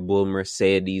Red Bull,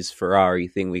 Mercedes, Ferrari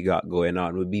thing we got going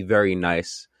on would be very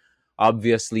nice.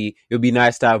 Obviously, it would be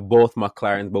nice to have both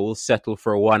McLarens, but we'll settle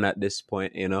for one at this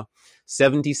point,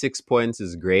 76 points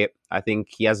is great. I think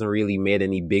he hasn't really made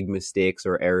any big mistakes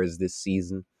or errors this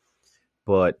season.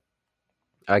 But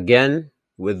again,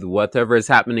 with whatever is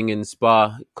happening in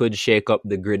Spa, could shake up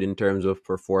the grid in terms of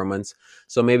performance.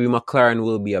 So maybe McLaren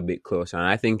will be a bit closer. And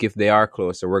I think if they are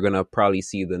closer, we're going to probably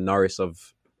see the Norris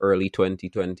of early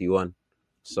 2021.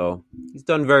 So he's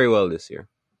done very well this year.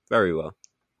 Very well.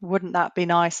 Wouldn't that be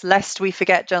nice? Lest we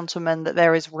forget, gentlemen, that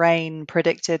there is rain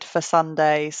predicted for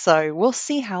Sunday. So we'll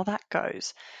see how that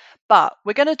goes. But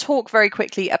we're going to talk very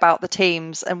quickly about the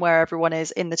teams and where everyone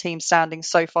is in the team standings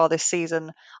so far this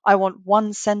season. I want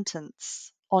one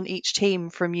sentence on each team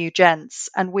from you, gents.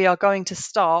 And we are going to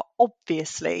start,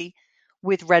 obviously,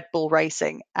 with Red Bull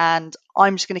Racing. And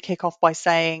I'm just going to kick off by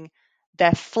saying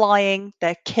they're flying,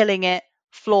 they're killing it,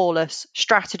 flawless,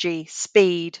 strategy,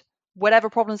 speed. Whatever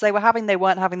problems they were having, they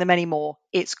weren't having them anymore.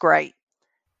 It's great.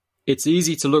 It's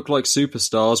easy to look like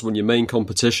superstars when your main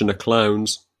competition are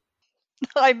clowns.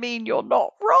 I mean, you're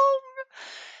not wrong.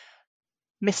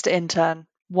 Mr. Intern,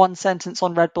 one sentence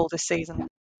on Red Bull this season.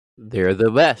 They're the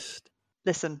best.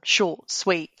 Listen, short,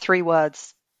 sweet, 3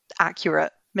 words.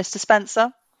 Accurate. Mr.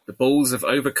 Spencer? The Bulls have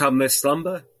overcome their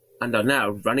slumber and are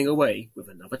now running away with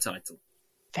another title.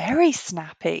 Very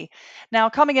snappy. Now,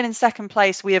 coming in second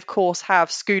place, we of course have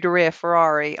Scuderia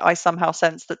Ferrari. I somehow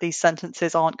sense that these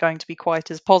sentences aren't going to be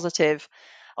quite as positive.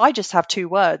 I just have 2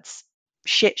 words.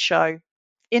 Shit show.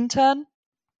 Intern?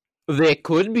 They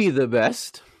could be the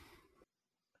best.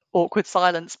 Awkward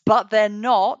silence. But they're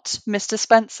not, Mr.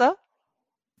 Spencer.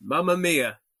 Mamma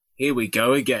mia. Here we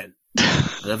go again.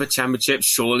 Another championship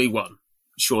surely won.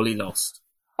 Surely lost.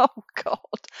 Oh, God.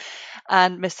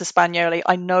 And Mr. Spagnoli,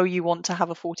 I know you want to have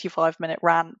a 45-minute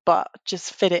rant, but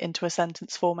just fit it into a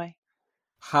sentence for me.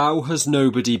 How has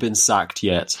nobody been sacked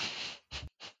yet?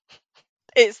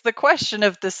 It's the question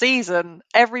of the season.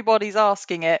 Everybody's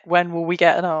asking it. When will we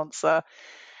get an answer?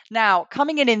 Now,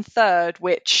 coming in third,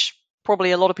 which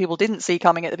probably a lot of people didn't see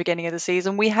coming at the beginning of the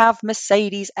season, we have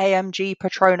Mercedes-AMG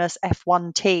Petronas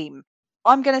F1 team.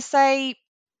 I'm going to say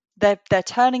they're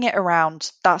turning it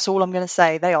around. That's all I'm going to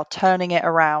say. They are turning it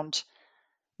around.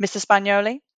 Mr.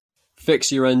 Spagnoli?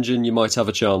 Fix your engine, you might have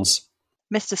a chance.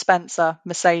 Mr. Spencer,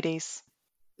 Mercedes?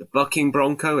 The bucking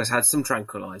Bronco has had some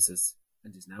tranquilizers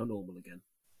and is now normal again.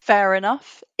 Fair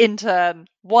enough. Intern,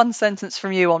 one sentence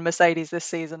from you on Mercedes this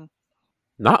season.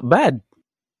 Not bad.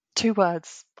 2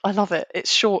 words. I love it.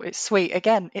 It's short, it's sweet.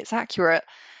 Again, it's accurate.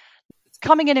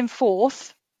 Coming in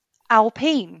fourth,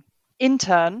 Alpine.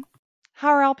 Intern, how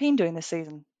are Alpine doing this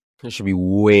season? It should be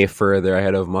way further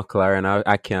ahead of McLaren.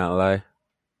 I can't lie.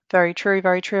 Very true,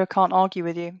 very true. I can't argue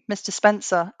with you. Mr.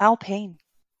 Spencer, Alpine.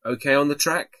 Okay on the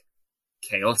track,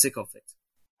 chaotic off it.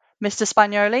 Mr.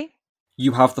 Spagnoli?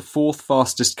 You have the 4th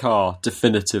fastest car,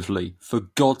 definitively. For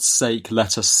God's sake,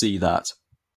 let us see that.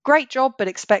 Great job, but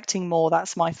expecting more.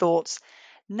 That's my thoughts.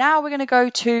 Now we're going to go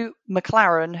to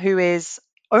McLaren, who is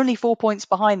only 4 points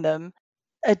behind them.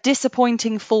 A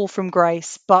disappointing fall from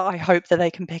grace, but I hope that they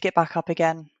can pick it back up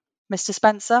again. Mr.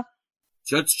 Spencer?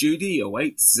 Judge Judy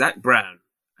awaits Zach Brown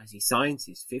as he signs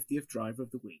his 50th Driver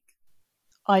of the Week.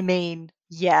 I mean,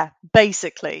 yeah,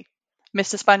 basically.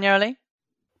 Mr. Spagnoli?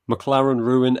 McLaren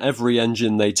ruin every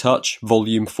engine they touch,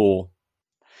 Volume 4.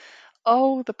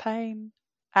 Oh, the pain.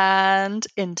 And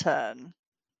Intern.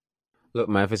 Look,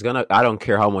 man, if it's gonna, I don't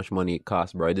care how much money it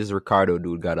costs, bro. This Ricardo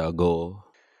dude gotta go.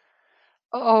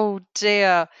 Oh,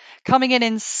 dear. Coming in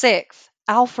 6th,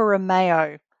 Alfa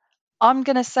Romeo. I'm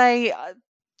going to say,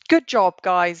 good job,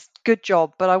 guys. Good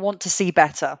job, but I want to see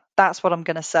better. That's what I'm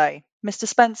going to say. Mr.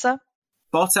 Spencer?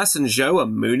 Bottas and Zhou are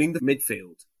mooning the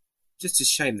midfield. Just a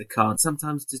shame the car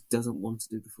sometimes just doesn't want to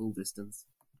do the full distance.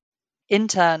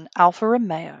 Intern, Alfa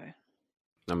Romeo.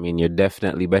 I mean, you're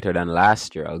definitely better than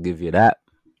last year, I'll give you that.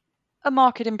 A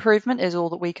market improvement is all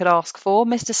that we could ask for.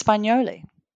 Mr. Spagnoli.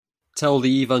 Tell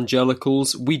the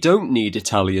evangelicals we don't need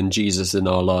Italian Jesus in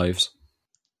our lives.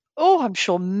 Oh, I'm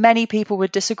sure many people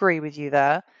would disagree with you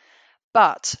there.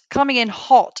 But coming in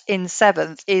hot in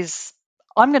 7th is,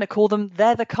 I'm going to call them,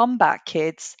 they're the comeback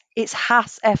kids. It's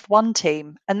Haas F1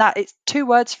 team. And that is 2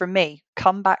 words from me,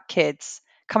 comeback kids.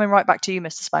 Coming right back to you,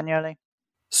 Mr. Spagnoli.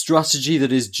 Strategy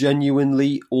that is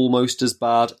genuinely almost as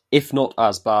bad, if not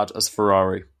as bad, as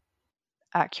Ferrari.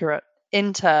 Accurate.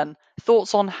 Intern,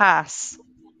 thoughts on Haas?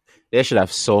 They should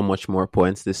have so much more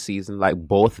points this season. Like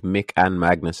both Mick and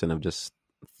Magnussen have just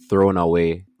thrown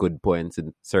away good points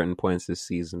in certain points this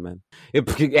season, man.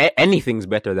 Anything's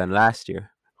better than last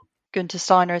year. Gunter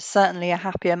Steiner is certainly a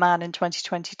happier man in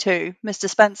 2022. Mr.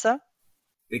 Spencer?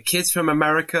 The kids from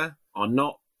America are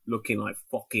not looking like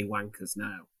fucking wankers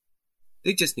now.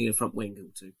 They just need a front wing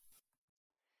or two.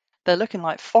 They're looking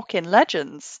like fucking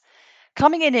legends.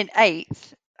 Coming in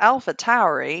 8th, Alpha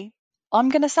Tauri. I'm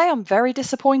going to say I'm very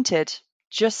disappointed.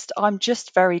 I'm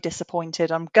just very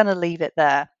disappointed. I'm going to leave it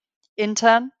there.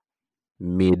 Intern?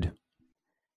 Mid.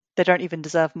 They don't even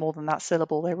deserve more than that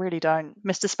syllable. They really don't.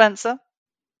 Mr. Spencer?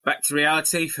 Back to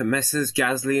reality for Messrs.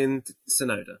 Gasly and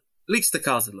Tsunoda. At least the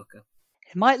car's a looker.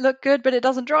 It might look good, but it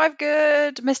doesn't drive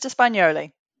good. Mr.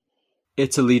 Spagnoli?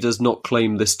 Italy does not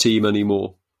claim this team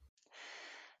anymore.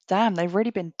 Damn, they've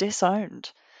really been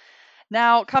disowned.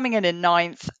 Now, coming in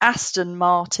 9th, Aston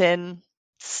Martin,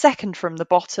 2nd from the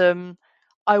bottom.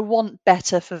 I want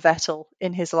better for Vettel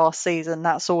in his last season.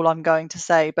 That's all I'm going to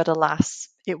say. But alas,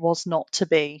 it was not to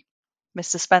be.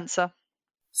 Mr. Spencer?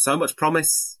 So much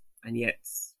promise, and yet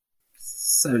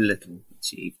so little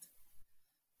achieved.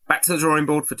 Back to the drawing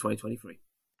board for 2023.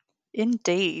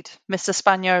 Indeed. Mr.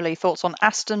 Spagnoli, thoughts on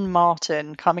Aston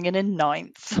Martin coming in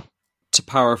 9th? To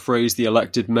paraphrase the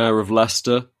elected mayor of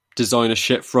Leicester, design a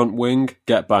shit front wing,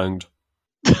 get banged.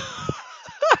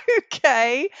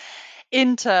 Okay.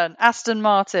 Intern, Aston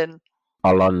Martin.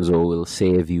 Alonso will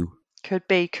save you. Could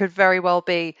be, could very well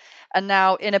be. And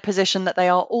now in a position that they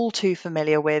are all too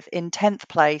familiar with, in 10th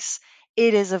place,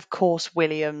 it is of course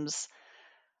Williams.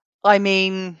 I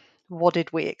mean, what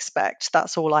did we expect?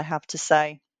 That's all I have to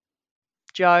say.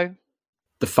 Joe?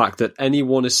 The fact that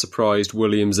anyone is surprised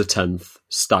Williams are 10th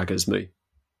staggers me.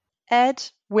 Ed?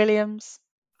 Williams?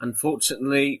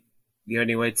 Unfortunately, the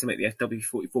only way to make the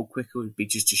FW44 quicker would be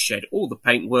just to shed all the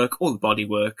paintwork, all the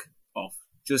bodywork off.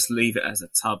 Just leave it as a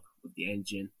tub with the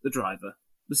engine, the driver,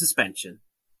 the suspension,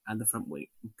 and the front wing.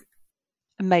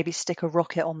 And maybe stick a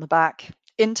rocket on the back.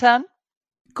 Intern?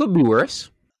 Could be worse.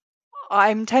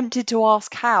 I'm tempted to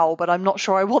ask how, but I'm not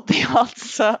sure I want the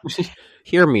answer.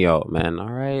 Hear me out, man,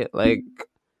 alright? Like,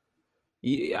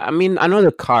 I mean, I know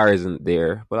the car isn't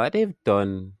there, but they've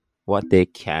done what they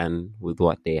can with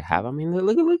what they have. I mean,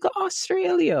 look at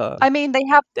Australia. I mean, they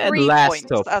have Dead 3 last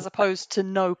points up. as opposed to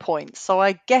no points, so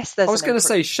I guess there's I was going to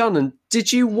say, Shannon,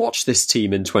 did you watch this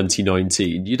team in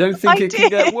 2019? You don't think I it can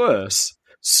get did. worse?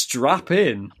 Strap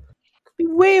in.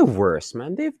 Way worse,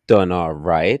 man. They've done all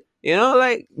right. You know,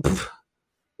 like,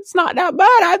 it's not that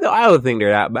bad. I don't think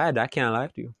they're that bad. I can't lie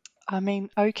to you. I mean,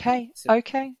 okay.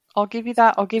 I'll give you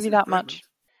that. I'll give you that much.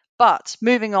 But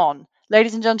moving on,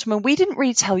 ladies and gentlemen, we didn't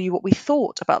really tell you what we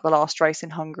thought about the last race in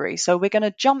Hungary, so we're going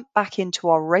to jump back into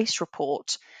our race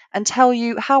report and tell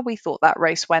you how we thought that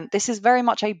race went. This is very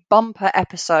much a bumper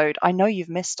episode. I know you've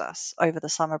missed us over the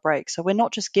summer break, so we're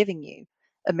not just giving you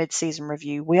a mid-season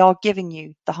review, we are giving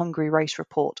you the Hungary race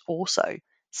report also.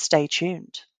 Stay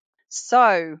tuned.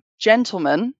 So,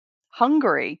 gentlemen,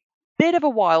 Hungary, bit of a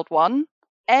wild one.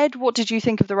 Ed, what did you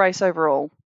think of the race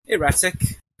overall?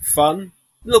 Erratic, fun,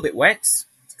 a little bit wet.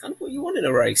 It's kind of what you want in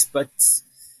a race, but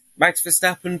Max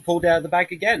Verstappen pulled out of the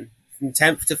bag again. From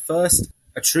 10th to 1st,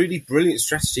 a truly brilliant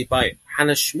strategy by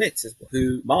Hannah Schmidt,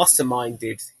 who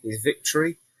masterminded his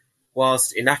victory,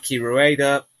 whilst Inaki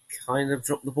Rueda kind of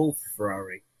dropped the ball for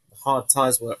Ferrari. The hard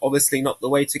tyres were obviously not the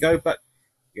way to go, but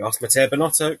you asked Matteo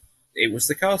Binotto, it was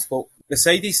the car's fault.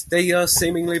 Mercedes, they are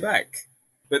seemingly back.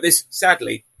 But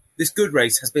sadly, this good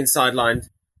race has been sidelined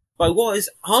by what has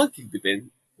arguably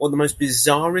been one of the most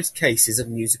bizarrest cases of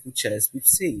musical chairs we've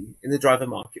seen in the driver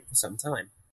market for some time.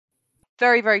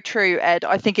 Very, very true, Ed.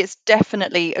 I think it's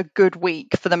definitely a good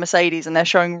week for the Mercedes, and they're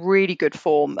showing really good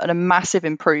form and a massive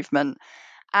improvement.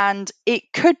 And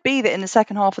it could be that in the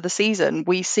second half of the season,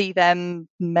 we see them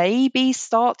maybe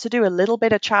start to do a little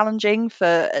bit of challenging for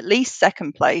at least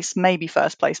second place. Maybe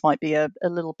first place might be a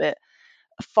little bit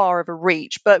far of a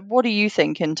reach. But what do you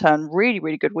think in turn? Really,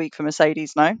 really good week for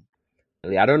Mercedes, no?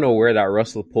 I don't know where that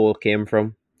Russell pole came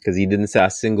from, because he didn't say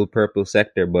a single purple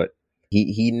sector, but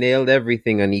he nailed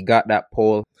everything and he got that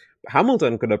pole.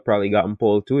 Hamilton could have probably gotten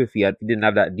pole too if he didn't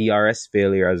have that DRS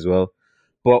failure as well.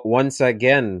 But once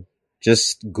again,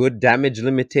 just good damage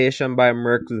limitation by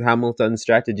Merckx with Hamilton's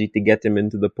strategy to get him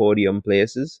into the podium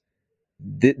places.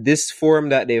 This form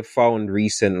that they've found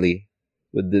recently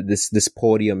with this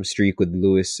podium streak with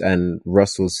Lewis and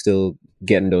Russell still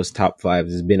getting those top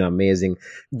fives has been amazing.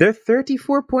 They're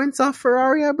 34 points off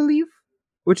Ferrari, I believe,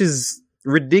 which is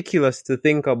ridiculous to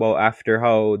think about after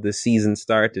how the season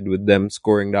started with them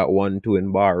scoring that 1-2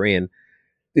 in Bahrain.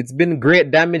 It's been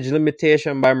great damage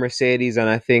limitation by Mercedes, and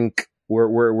I think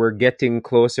we're getting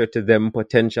closer to them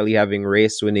potentially having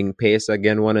race-winning pace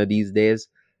again one of these days.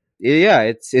 Yeah,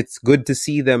 it's good to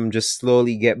see them just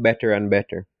slowly get better and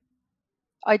better.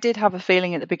 I did have a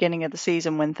feeling at the beginning of the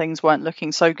season when things weren't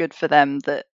looking so good for them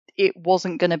that it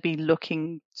wasn't going to be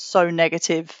looking so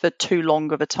negative for too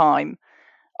long of a time.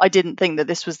 I didn't think that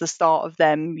this was the start of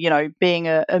them, being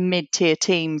a mid-tier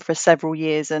team for several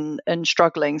years and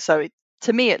struggling. So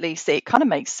to me, at least, it kind of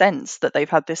makes sense that they've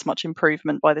had this much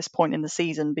improvement by this point in the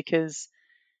season, because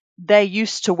they're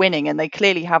used to winning and they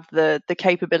clearly have the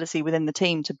capability within the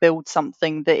team to build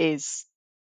something that is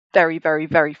very, very,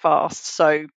 very fast.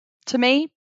 So to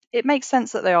me, it makes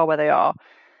sense that they are where they are.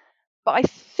 But I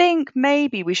think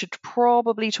maybe we should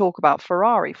probably talk about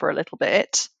Ferrari for a little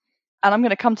bit. And I'm going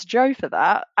to come to Joe for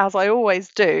that, as I always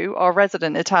do, our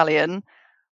resident Italian.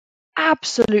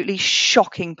 Absolutely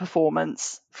shocking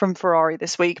performance from Ferrari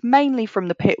this week, mainly from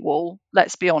the pit wall,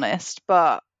 let's be honest.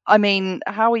 But, I mean,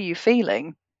 how are you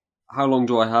feeling? How long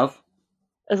do I have?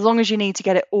 As long as you need to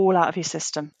get it all out of your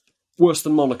system. Worse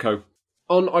than Monaco.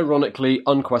 Unironically,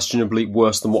 unquestionably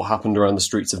worse than what happened around the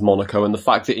streets of Monaco, and the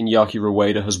fact that Iñaki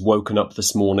Rueda has woken up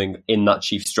this morning in that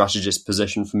chief strategist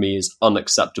position for me is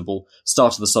unacceptable.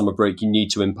 Start of the summer break, you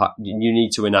need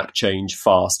to enact change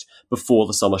fast before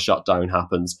the summer shutdown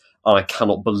happens, and I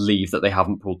cannot believe that they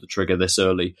haven't pulled the trigger this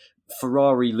early.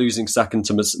 Ferrari losing second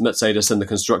to Mercedes in the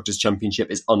Constructors'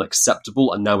 Championship is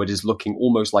unacceptable, and now it is looking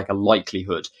almost like a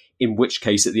likelihood, in which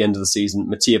case at the end of the season,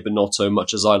 Mattia Binotto,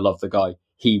 much as I love the guy,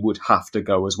 he would have to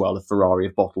go as well if Ferrari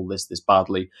have bottled this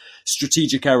badly.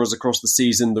 Strategic errors across the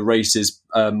season, the race's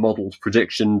modelled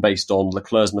prediction based on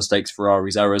Leclerc's mistakes,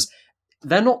 Ferrari's errors.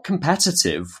 They're not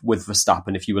competitive with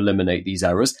Verstappen if you eliminate these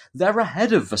errors. They're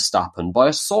ahead of Verstappen by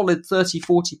a solid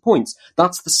 30-40 points.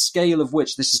 That's the scale of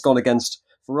which this has gone against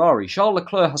Ferrari. Charles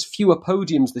Leclerc has fewer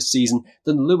podiums this season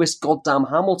than Lewis goddamn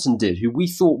Hamilton did, who we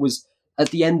thought was at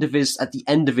the end of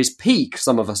his peak.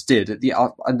 Some of us did in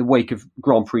the wake of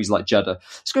Grand Prix like Jeddah.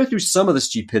 Let's go through some of the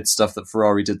stupid stuff that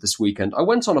Ferrari did this weekend. I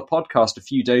went on a podcast a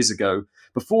few days ago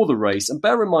before the race, and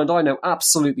bear in mind I know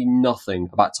absolutely nothing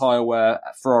about tyre wear,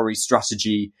 Ferrari's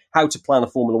strategy, how to plan a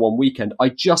Formula One weekend. I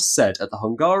just said at the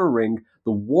Hungaroring,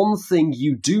 the one thing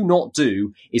you do not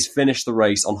do is finish the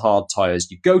race on hard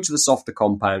tyres. You go to the softer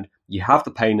compound, you have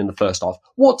the pain in the first half.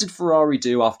 What did Ferrari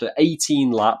do after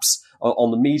 18 laps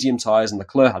on the medium tyres and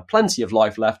Leclerc had plenty of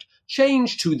life left?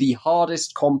 Change to the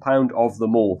hardest compound of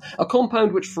them all. A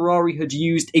compound which Ferrari had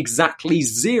used exactly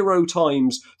 0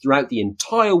 times throughout the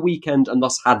entire weekend and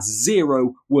thus had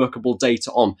 0 workable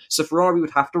data on. So Ferrari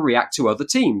would have to react to other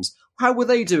teams. How were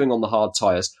they doing on the hard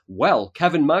tyres? Well,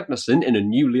 Kevin Magnussen, in a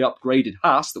newly upgraded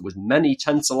Haas that was many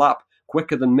tenths a lap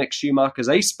quicker than Mick Schumacher's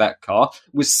A-Spec car,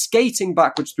 was skating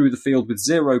backwards through the field with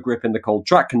 0 grip in the cold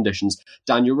track conditions.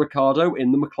 Daniel Ricciardo,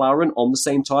 in the McLaren on the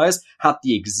same tyres, had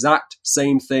the exact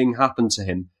same thing happen to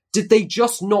him. Did they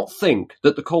just not think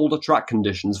that the colder track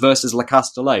conditions versus Le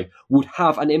Castellet would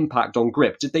have an impact on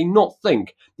grip? Did they not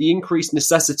think the increased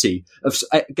necessity of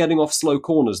getting off slow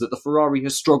corners that the Ferrari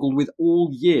has struggled with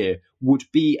all year would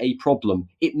be a problem?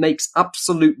 It makes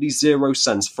absolutely 0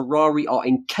 sense. Ferrari are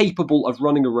incapable of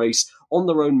running a race on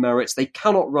their own merits. They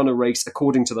cannot run a race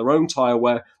according to their own tyre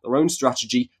wear, their own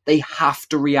strategy. They have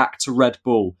to react to Red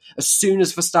Bull. As soon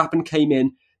as Verstappen came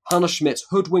in, Hannah Schmitz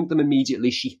hoodwinked them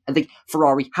immediately. I think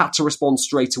Ferrari had to respond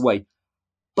straight away.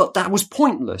 But that was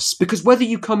pointless, because whether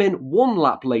you come in 1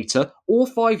 lap later or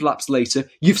 5 laps later,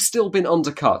 you've still been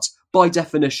undercut. By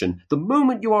definition, the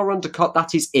moment you are undercut,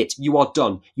 that is it. You are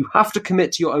done. You have to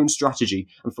commit to your own strategy.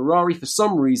 And Ferrari, for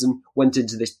some reason, went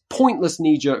into this pointless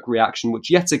knee-jerk reaction,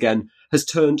 which yet again has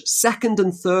turned 2nd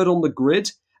and 3rd on the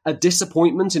grid, a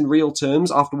disappointment in real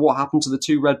terms after what happened to the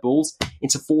 2 Red Bulls,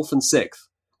 into 4th and 6th.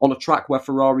 On a track where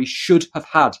Ferrari should have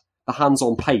had the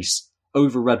hands-on pace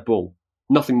over Red Bull.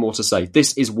 Nothing more to say.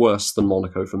 This is worse than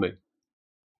Monaco for me.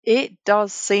 It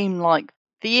does seem like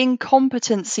the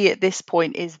incompetency at this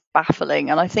point is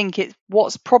baffling, and I think it's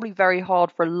what's probably very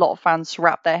hard for a lot of fans to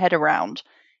wrap their head around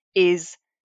is,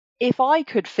 if I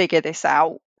could figure this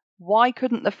out, why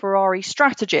couldn't the Ferrari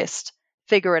strategist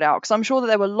figure it out? Because I'm sure that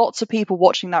there were lots of people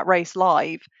watching that race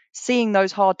live, seeing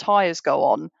those hard tyres go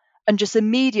on, and just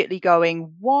immediately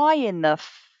going, why in the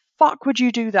fuck would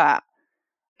you do that?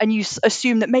 And you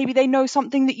assume that maybe they know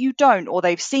something that you don't, or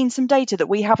they've seen some data that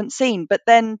we haven't seen. But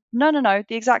then, no,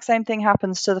 the exact same thing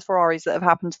happens to the Ferraris that have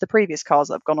happened to the previous cars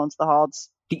that have gone onto the hards.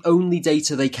 The only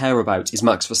data they care about is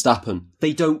Max Verstappen.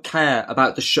 They don't care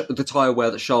about the tyre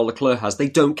wear that Charles Leclerc has. They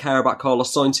don't care about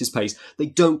Carlos Sainz's pace. They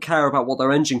don't care about what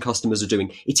their engine customers are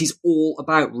doing. It is all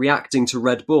about reacting to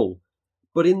Red Bull.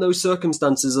 But in those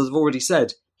circumstances, as I've already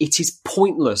said, it is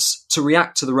pointless to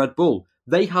react to the Red Bull.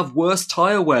 They have worse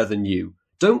tyre wear than you.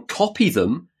 Don't copy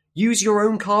them. Use your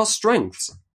own car's strengths.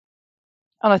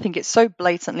 And I think it's so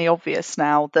blatantly obvious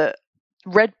now that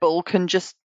Red Bull can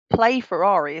just play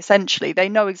Ferrari, essentially. They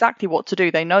know exactly what to do.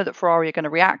 They know that Ferrari are going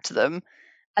to react to them,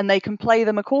 and they can play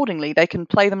them accordingly. They can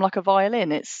play them like a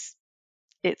violin. It's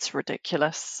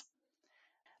ridiculous.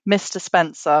 Mr.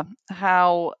 Spencer,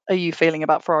 how are you feeling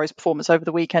about Ferrari's performance over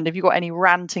the weekend? Have you got any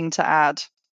ranting to add?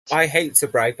 I hate to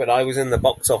brag, but I was in the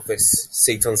box office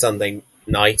seat on Sunday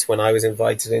night when I was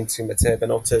invited into Matteo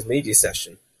Binotto's media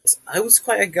session. I was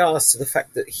quite aghast to the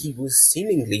fact that he was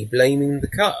seemingly blaming the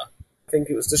car. I think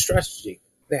it was the strategy.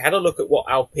 They had a look at what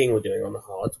Alpine were doing on the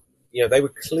hard. They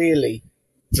were clearly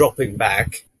dropping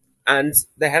back, and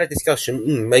they had a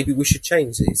discussion, maybe we should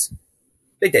change these.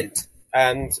 They didn't,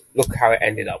 and look how it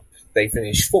ended up. They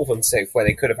finished 4th and 6th, where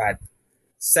they could have had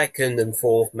 2nd and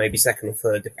 4th, maybe 2nd and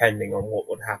 3rd, depending on what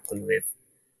would happen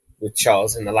with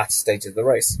Charles in the latter stage of the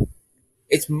race.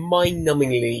 It's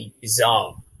mind-numbingly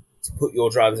bizarre to put your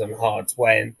drivers on hards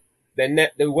when they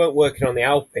weren't working on the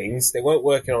Alpines, they weren't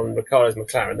working on Ricciardo's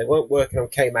McLaren, they weren't working on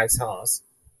K-Mag's Haas.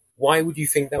 Why would you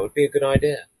think that would be a good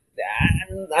idea?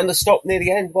 And the stop near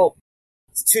the end, well,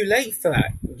 it's too late for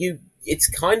that. It's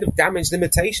kind of damage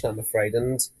limitation, I'm afraid,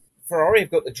 and Ferrari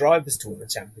have got the drivers to win the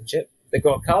championship. They've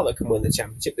got a car that can win the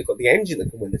championship. They've got the engine that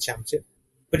can win the championship.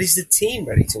 But is the team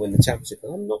ready to win the championship?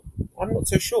 I'm not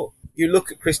so sure. You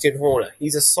look at Christian Horner.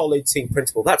 He's a solid team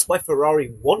principal. That's why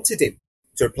Ferrari wanted him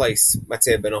to replace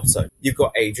Matteo Binotto. You've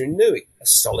got Adrian Newey, a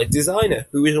solid designer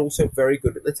who is also very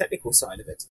good at the technical side of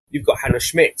it. You've got Hannah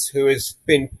Schmidt, who has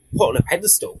been put on a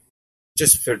pedestal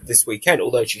just for this weekend,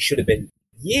 although she should have been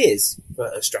years for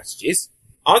her strategies.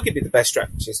 Arguably the best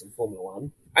strategist in Formula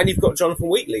One. And you've got Jonathan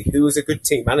Wheatley, who was a good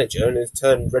team manager and has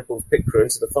turned Red Bull's pit crew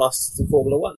into the fastest in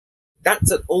Formula One.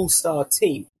 That's an all-star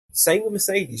team. Same with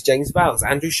Mercedes, James Vowles,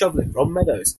 Andrew Shovlin, Ron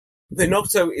Meadows.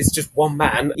 Binotto is just one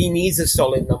man. He needs a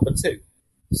solid number 2.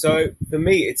 So, for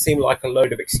me, it seemed like a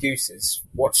load of excuses.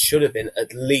 What should have been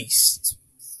at least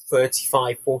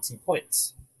 35, 40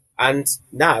 points. And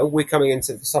now we're coming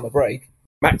into the summer break.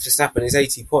 Max Verstappen is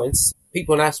 80 points.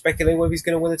 People are now speculating whether he's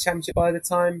going to win the championship by the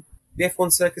time the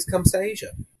F1 circus comes to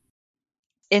Asia.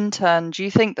 In turn, do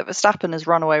you think that Verstappen has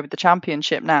run away with the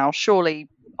championship now? Surely,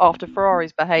 after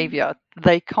Ferrari's behaviour,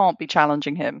 they can't be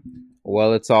challenging him.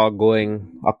 Well, it's all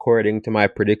going according to my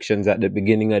predictions at the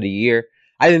beginning of the year.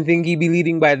 I didn't think he'd be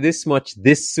leading by this much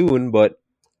this soon, but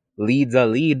lead's a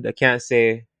lead. I can't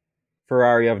say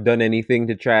Ferrari have done anything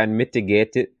to try and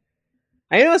mitigate it.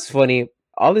 I know it's funny.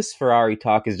 All this Ferrari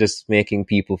talk is just making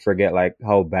people forget like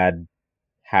how bad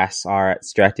Haas are at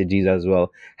strategies as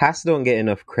well. Haas don't get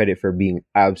enough credit for being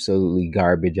absolutely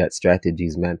garbage at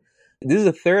strategies, man. This is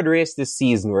the 3rd race this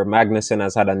season where Magnussen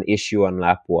has had an issue on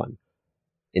lap 1.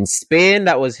 In Spain,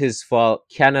 that was his fault.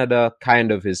 Canada,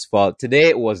 kind of his fault. Today,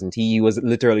 it wasn't. He was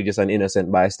literally just an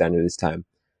innocent bystander this time.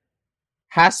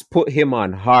 Haas put him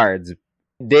on hards.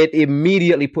 They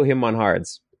immediately put him on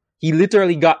hards. He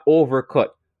literally got overcut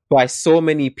by so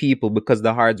many people because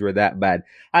the hards were that bad.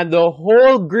 And the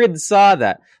whole grid saw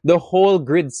that. The whole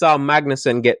grid saw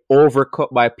Magnussen get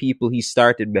overcut by people he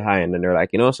started behind. And they're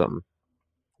like, you know something?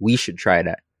 We should try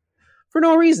that. For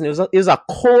no reason. It was a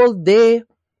cold day.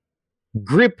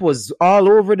 Grip was all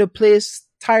over the place.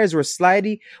 Tires were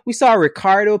slidey. We saw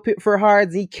Ricciardo pit for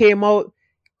hards. He came out,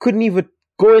 couldn't even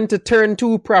go into turn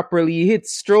 2 properly. He hit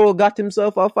Stroll, got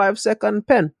himself a 5-second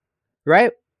pen.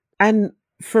 Right? And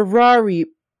Ferrari,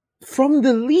 from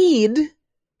the lead,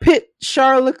 pit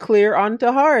Charles Leclerc onto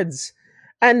hards.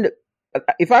 And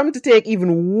if I'm to take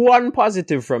even one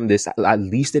positive from this, at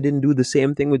least they didn't do the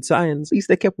same thing with Sainz. At least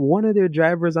they kept one of their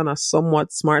drivers on a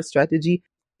somewhat smart strategy.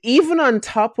 Even on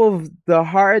top of the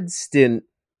hard stint,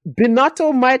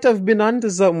 Binotto might have been onto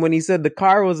something when he said the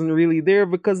car wasn't really there,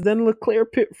 because then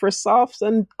Leclerc pit for softs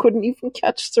and couldn't even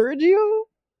catch Sergio?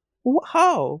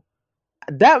 How?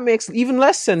 That makes even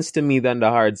less sense to me than the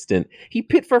hard stint. He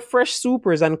pit for fresh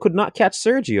supers and could not catch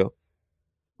Sergio.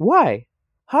 Why?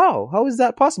 How? How is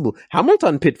that possible?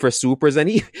 Hamilton pit for supers and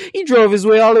he drove his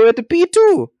way all the way to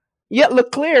P2. Yet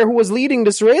Leclerc, who was leading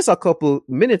this race a couple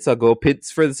minutes ago,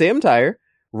 pits for the same tire,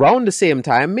 round the same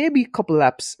time, maybe a couple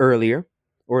laps earlier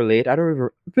or late. I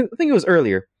think it was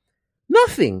earlier.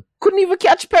 Nothing. Couldn't even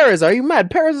catch Perez. Are you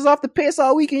mad? Perez is off the pace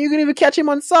all week and you couldn't even catch him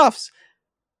on softs.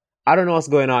 I don't know what's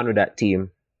going on with that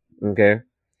team. Okay.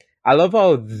 I love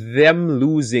how them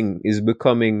losing is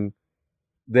becoming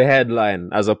the headline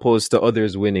as opposed to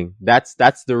others winning. That's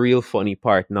the real funny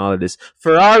part in all of this.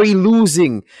 Ferrari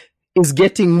losing is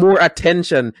getting more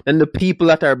attention than the people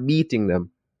that are beating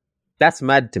them. That's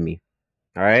mad to me.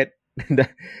 All right.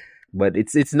 But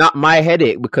it's not my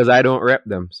headache because I don't rep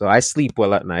them. So I sleep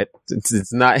well at night.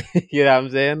 It's not, you know what I'm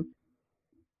saying?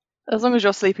 As long as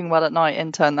you're sleeping well at night,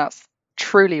 intern, that's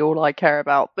truly all I care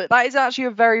about. But that is actually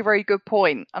a very, very good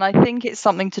point. And I think it's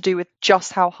something to do with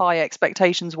just how high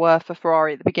expectations were for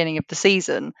Ferrari at the beginning of the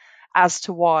season as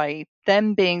to why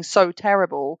them being so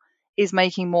terrible is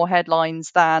making more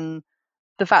headlines than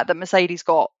the fact that Mercedes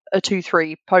got a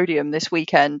 2-3 podium this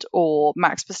weekend, or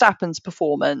Max Verstappen's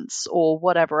performance, or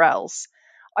whatever else.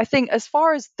 I think as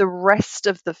far as the rest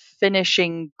of the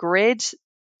finishing grid,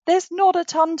 there's not a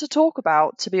ton to talk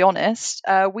about, to be honest.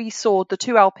 We saw the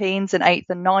two Alpines in 8th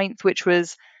and 9th, which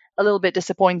was a little bit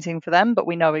disappointing for them, but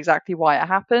we know exactly why it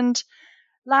happened.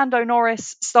 Lando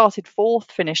Norris started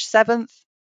 4th, finished 7th.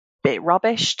 Bit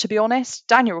rubbish, to be honest.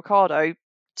 Daniel Ricciardo,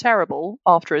 terrible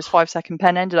after his 5-second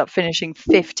pen, ended up finishing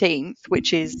 15th,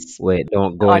 which is... Wait,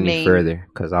 don't go any further,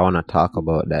 because I want to talk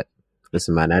about that.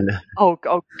 Listen, man. Oh,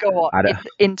 go on.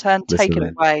 Intern, take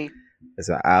it away.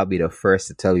 So I'll be the first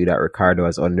to tell you that Ricciardo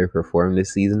has underperformed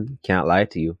this season. Can't lie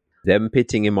to you. Them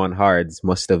pitting him on hards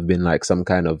must have been like some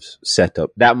kind of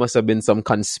setup. That must have been some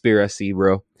conspiracy,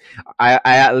 bro. I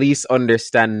at least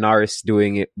understand Norris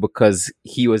doing it because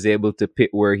he was able to pit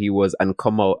where he was and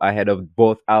come out ahead of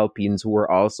both Alpines who were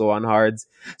also on hards.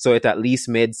 So it at least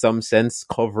made some sense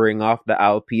covering off the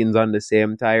Alpines on the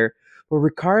same tire. But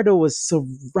Ricciardo was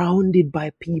surrounded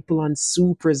by people on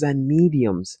supers and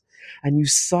mediums. And you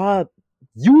saw...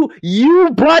 You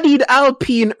bodied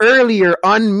Alpine earlier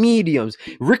on mediums.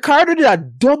 Ricciardo did a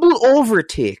double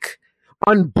overtake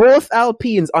on both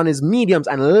Alpines on his mediums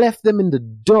and left them in the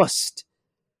dust.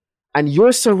 And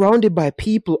you're surrounded by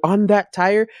people on that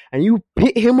tire and you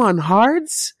pit him on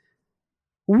hards?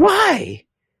 Why?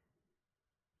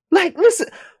 Like, listen,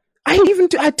 I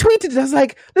tweeted, I was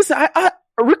like, listen,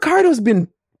 Ricciardo's been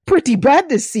pretty bad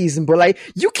this season, but like,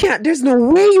 there's no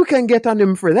way you can get on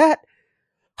him for that.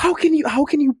 How can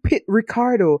you pit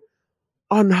Ricciardo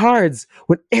on hards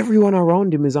when everyone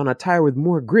around him is on a tire with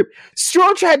more grip?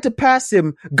 Stroll tried to pass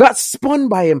him, got spun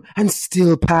by him, and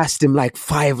still passed him like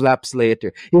 5 laps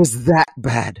later. It was that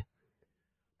bad.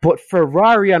 But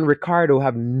Ferrari and Ricciardo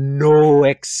have no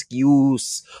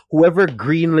excuse. Whoever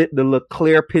greenlit the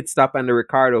Leclerc pit stop and the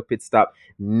Ricciardo pit stop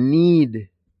need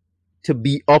to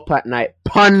be up at night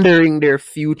pondering their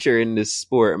future in this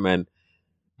sport, man.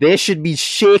 They should be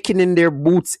shaking in their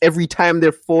boots every time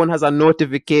their phone has a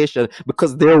notification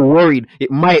because they're worried it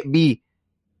might be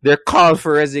their call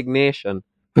for resignation.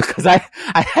 Because I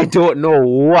don't know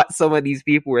what some of these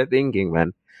people were thinking,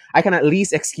 man. I can at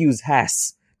least excuse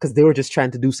Haas because they were just trying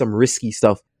to do some risky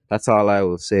stuff. That's all I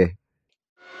will say.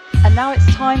 And now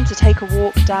it's time to take a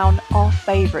walk down our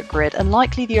favourite grid, and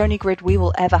likely the only grid we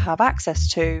will ever have access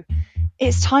to.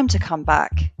 It's time to come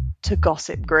back to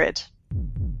Gossip Grid.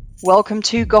 Welcome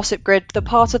to Gossip Grid, the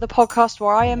part of the podcast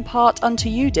where I impart unto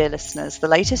you, dear listeners, the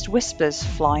latest whispers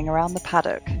flying around the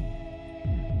paddock.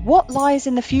 What lies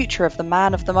in the future of the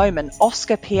man of the moment,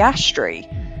 Oscar Piastri?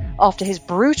 After his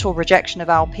brutal rejection of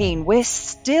Alpine, we're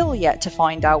still yet to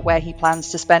find out where he plans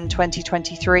to spend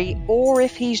 2023, or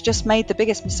if he's just made the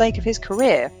biggest mistake of his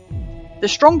career. The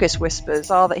strongest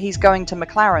whispers are that he's going to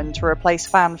McLaren to replace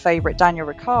fan favourite Daniel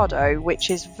Ricciardo,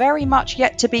 which is very much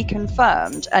yet to be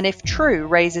confirmed, and if true,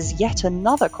 raises yet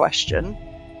another question.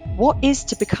 What is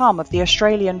to become of the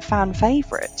Australian fan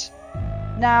favourite?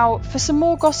 Now, for some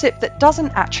more gossip that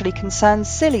doesn't actually concern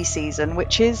silly season,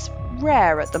 which is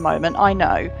rare at the moment, I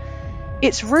know.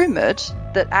 It's rumoured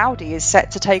that Audi is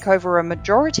set to take over a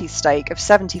majority stake of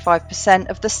 75%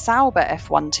 of the Sauber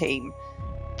F1 team.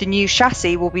 The new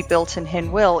chassis will be built in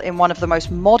Hinwil in one of the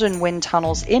most modern wind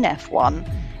tunnels in F1,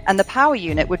 and the power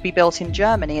unit would be built in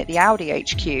Germany at the Audi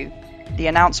HQ. The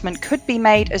announcement could be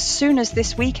made as soon as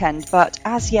this weekend, but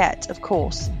as yet, of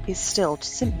course, is still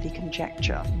simply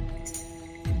conjecture.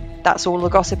 That's all the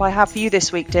gossip I have for you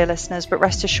this week, dear listeners, but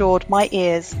rest assured my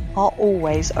ears are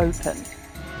always open.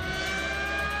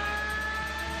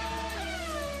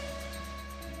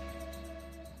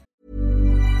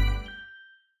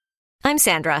 I'm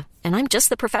Sandra, and I'm just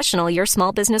the professional your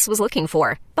small business was looking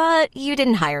for. But you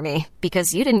didn't hire me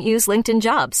because you didn't use LinkedIn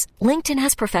Jobs. LinkedIn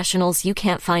has professionals you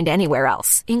can't find anywhere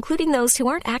else, including those who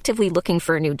aren't actively looking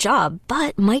for a new job,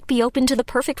 but might be open to the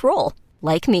perfect role,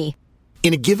 like me.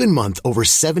 In a given month, over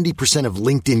 70% of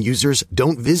LinkedIn users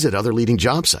don't visit other leading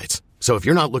job sites. So if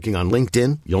you're not looking on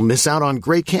LinkedIn, you'll miss out on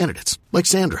great candidates like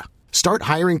Sandra. Start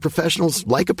hiring professionals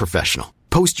like a professional.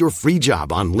 Post your free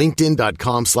job on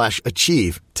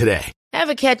linkedin.com/achieve today.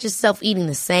 Ever catch yourself eating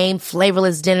the same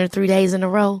flavorless dinner 3 days in a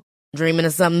row? Dreaming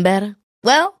of something better?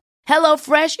 Well,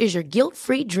 HelloFresh is your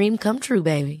guilt-free dream come true,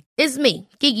 baby. It's me,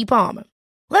 Keke Palmer.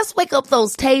 Let's wake up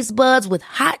those taste buds with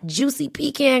hot, juicy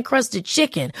pecan-crusted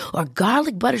chicken or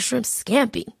garlic butter shrimp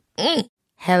scampi.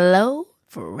 Hello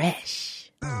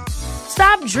Fresh.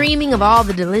 Stop dreaming of all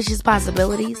the delicious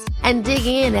possibilities and dig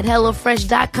in at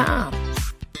HelloFresh.com.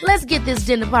 Let's get this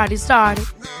dinner party started.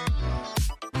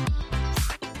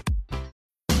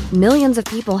 Millions of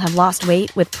people have lost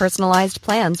weight with personalized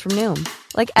plans from Noom.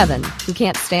 Like Evan, who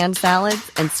can't stand salads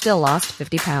and still lost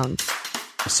 50 pounds.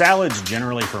 Salads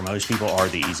generally for most people are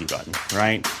the easy button,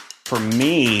 right? For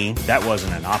me, that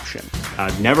wasn't an option.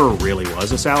 I never really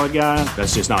was a salad guy.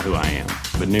 That's just not who I am.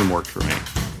 But Noom worked for me.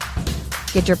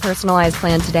 Get your personalized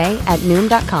plan today at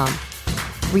Noom.com.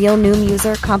 Real Noom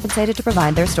user compensated to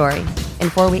provide their story. In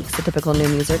 4 weeks, the typical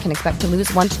Noom user can expect to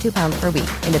lose 1 to 2 pounds per week.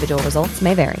 Individual results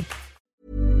may vary.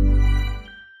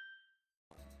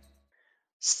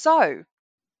 So,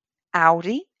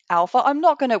 Audi, Alpha.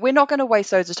 We're not gonna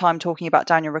waste loads of time talking about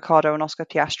Daniel Ricciardo and Oscar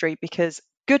Piastri because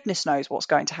goodness knows what's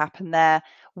going to happen there.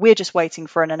 We're just waiting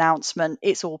for an announcement.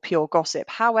 It's all pure gossip.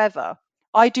 However,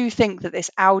 I do think that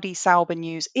this Audi Sauber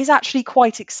news is actually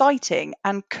quite exciting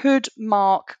and could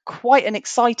mark quite an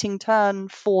exciting turn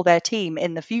for their team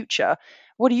in the future.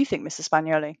 What do you think, Mr.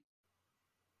 Spagnoli?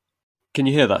 Can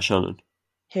you hear that, Shannon?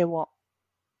 Hear what?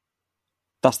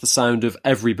 That's the sound of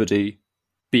everybody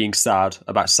being sad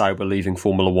about Sauber leaving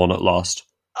Formula One at last.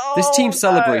 This team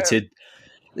celebrated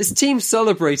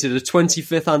a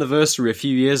 25th anniversary a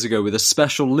few years ago with a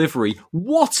special livery.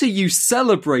 What are you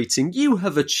celebrating? You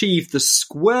have achieved the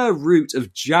square root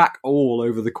of jack all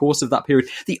over the course of that period.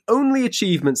 The only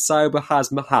achievement Sauber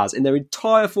has in their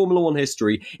entire Formula One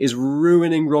history is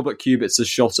ruining Robert Kubica's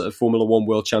shot at a Formula One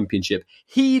World Championship.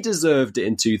 He deserved it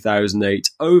in 2008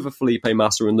 over Felipe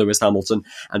Massa and Lewis Hamilton,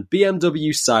 and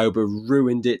BMW Sauber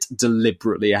ruined it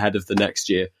deliberately ahead of the next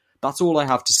year. That's all I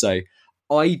have to say.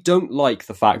 I don't like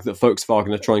the fact that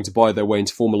Volkswagen are trying to buy their way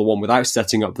into Formula One without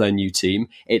setting up their new team.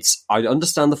 I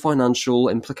understand the financial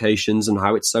implications and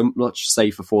how it's so much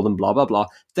safer for them, blah, blah, blah.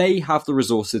 They have the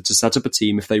resources to set up a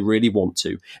team if they really want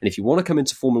to. And if you want to come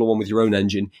into Formula One with your own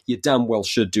engine, you damn well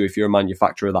should do if you're a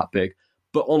manufacturer that big.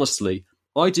 But honestly,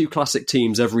 I do classic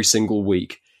teams every single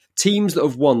week. Teams that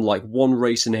have won like one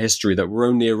race in history that were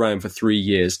only around for 3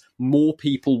 years, more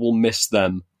people will miss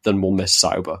them than will miss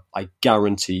Sauber. I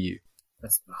guarantee you.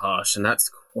 That's harsh, and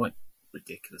that's quite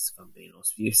ridiculous if I'm being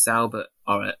honest with you. Sauber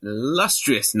are an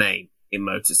illustrious name in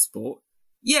motorsport.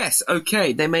 Yes,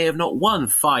 okay, they may have not won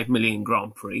 5 million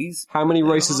Grand Prix. How many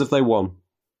races have they won?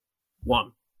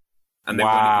 One. And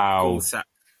wow.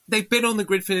 They've been on the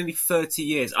grid for nearly 30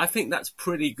 years. I think that's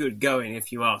pretty good going,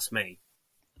 if you ask me.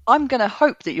 I'm going to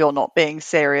hope that you're not being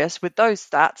serious with those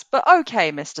stats, but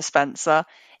okay, Mr. Spencer.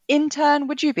 In turn,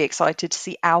 would you be excited to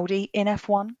see Audi in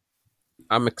F1?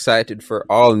 I'm excited for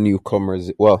all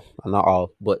newcomers. Well, not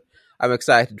all, but I'm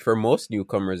excited for most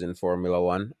newcomers in Formula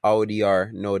One. Audi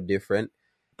are no different.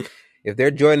 If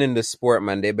they're joining the sport,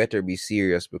 man, they better be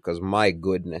serious because my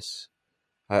goodness,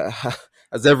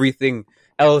 has everything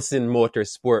else in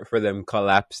motorsport for them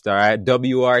collapsed, all right?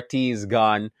 WRT is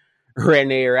gone.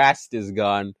 Rene Rast is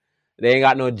gone. They ain't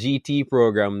got no GT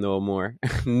program no more.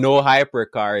 No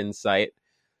hypercar in sight.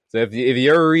 So if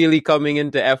you're really coming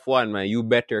into F1, man, you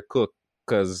better cook.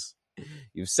 Because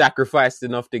you've sacrificed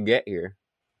enough to get here.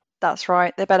 That's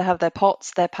right. They better have their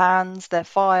pots, their pans, their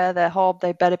fire, their hob.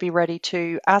 They better be ready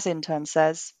to, as Intern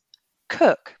says,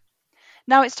 cook.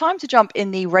 Now it's time to jump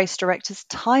in the race director's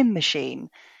time machine.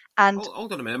 And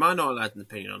hold on a minute. Am I not allowed an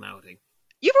opinion on Audi?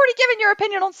 You've already given your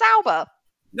opinion on Sauber.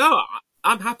 No,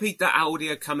 I'm happy that Audi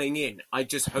are coming in. I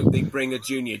just hope they bring a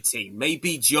junior team.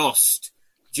 Maybe Jost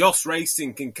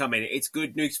Racing can come in. It's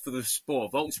good news for the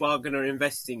sport. Volkswagen are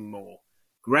investing more.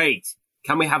 Great.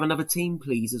 Can we have another team,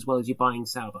 please, as well as you're buying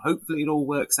Sauber? Hopefully it all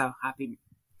works out happy,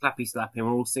 clappy, slappy, and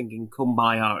we're all singing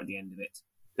Kumbaya at the end of it.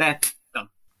 There, done.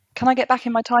 Can I get back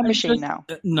in my time machine now?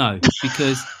 No,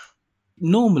 because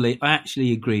normally I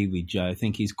actually agree with Joe. I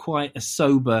think he's quite a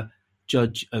sober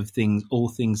judge of things, all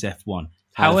things F1.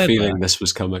 I had a feeling this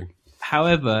was coming.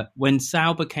 However, when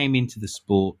Sauber came into the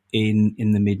sport in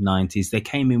the mid-90s, they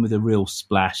came in with a real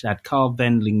splash. They had Carl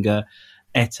Wendlinger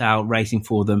et al. Racing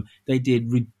for them. They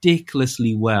did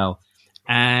ridiculously well.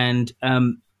 And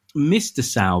Mr.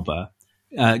 Sauber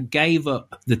gave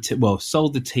up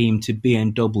sold the team to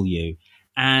BMW.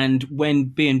 And when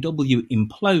BMW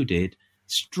imploded,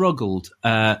 struggled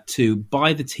to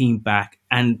buy the team back.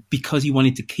 And because he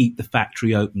wanted to keep the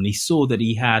factory open, he saw that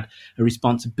he had a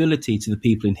responsibility to the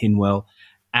people in Hinwell.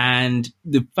 And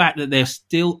the fact that they're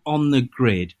still on the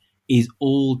grid is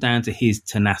all down to his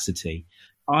tenacity.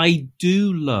 I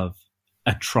do love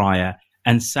a trier,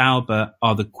 and Sauber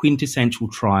are the quintessential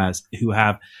triers who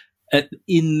have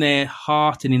in their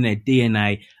heart and in their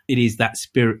DNA, it is that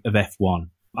spirit of F1.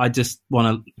 I just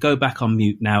want to go back on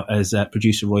mute now as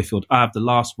producer Royfield. I have the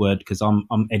last word because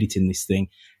I'm editing this thing.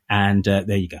 And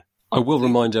there you go. I will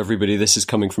remind everybody this is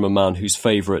coming from a man whose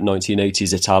favourite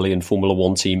 1980s Italian Formula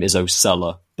One team is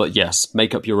Osella. But yes,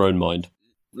 make up your own mind.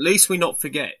 At least we not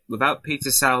forget, without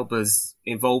Peter Sauber's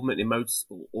involvement in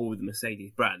motorsport or with the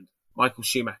Mercedes brand, Michael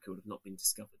Schumacher would have not been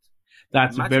discovered.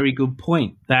 That's a very good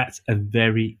point. That's a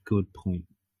very good point.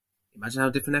 Imagine how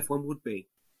different F1 would be.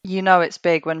 You know it's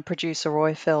big when producer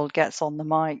Royfield gets on the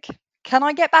mic. Can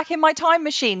I get back in my time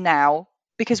machine now?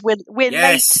 Because we're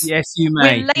late. Yes, you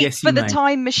may. We're late for the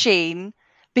time machine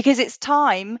because it's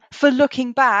time for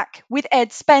Looking Back with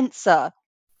Ed Spencer.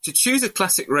 To choose a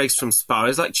classic race from Spa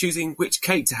is like choosing which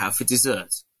cake to have for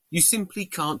dessert. You simply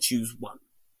can't choose one.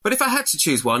 But if I had to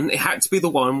choose one, it had to be the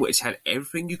one which had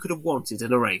everything you could have wanted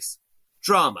in a race.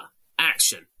 Drama,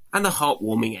 action, and the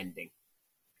heartwarming ending.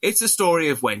 It's the story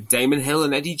of when Damon Hill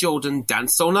and Eddie Jordan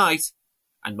danced all night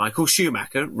and Michael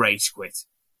Schumacher rage quit.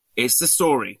 It's the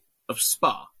story of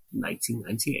Spa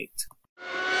 1998.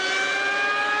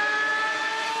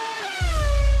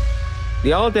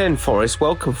 The Ardennes Forest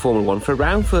welcomed Formula One for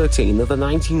round 13 of the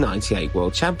 1998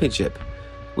 World Championship,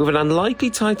 with an unlikely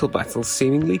title battle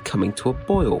seemingly coming to a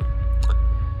boil.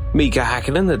 Mika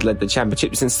Häkkinen had led the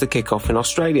championship since the kickoff in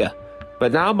Australia,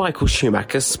 but now Michael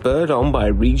Schumacher, spurred on by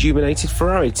a rejuvenated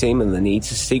Ferrari team and the need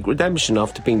to seek redemption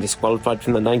after being disqualified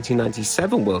from the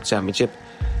 1997 World Championship,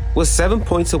 was 7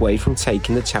 points away from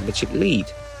taking the championship lead.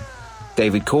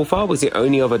 David Coulthard was the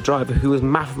only other driver who was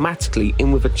mathematically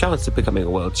in with a chance of becoming a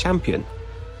world champion.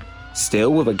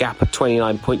 Still, with a gap of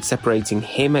 29 points separating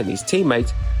him and his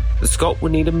teammate, the Scot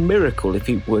would need a miracle if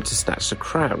he were to snatch the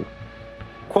crown.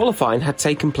 Qualifying had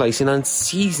taken place in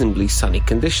unseasonably sunny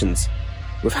conditions,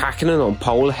 with Häkkinen on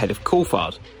pole ahead of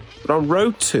Coulthard, but on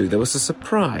Road 2 there was a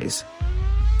surprise.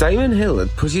 Damon Hill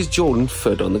had put his Jordan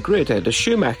third on the grid ahead of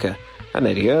Schumacher and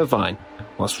Eddie Irvine,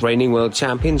 whilst reigning world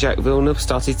champion Jacques Villeneuve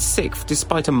started 6th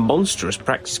despite a monstrous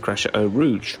practice crash at Eau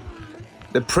Rouge.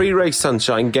 The pre-race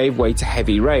sunshine gave way to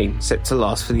heavy rain, set to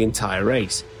last for the entire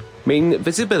race, meaning that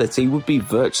visibility would be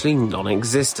virtually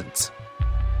non-existent.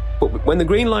 But when the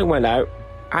green light went out,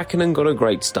 Häkkinen got a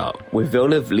great start, with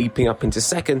Villeneuve leaping up into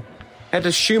second, ahead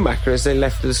of Schumacher as they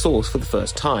left the source for the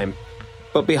first time.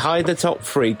 But behind the top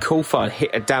three, Coulthard hit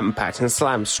a damp patch and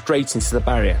slammed straight into the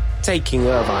barrier, taking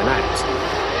Irvine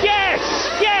out.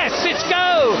 Yes, it's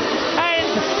go! And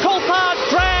Coulthard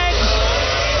drags.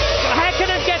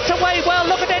 Häkkinen gets away well.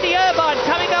 Look at Eddie Irvine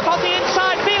coming up on the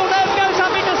inside. Villeneuve goes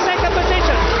up into second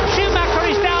position. Schumacher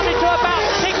is down into about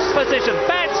 6th position.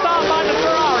 Bad start by the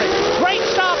Ferrari. Great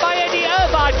start by Eddie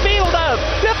Irvine. Villeneuve.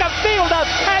 Look at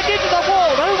Villeneuve. And into the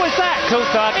wall. Who was that?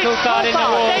 Coulthard in the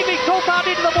wall. David Coulthard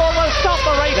into the wall. Will stop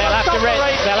the race. They'll have to red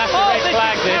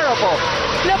flag this. Terrible.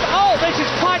 Look, this is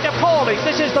quite appalling.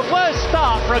 This is the worst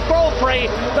start for a Grand Prix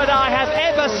that I have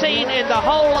ever seen in the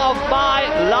whole of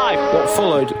my life. What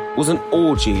followed was an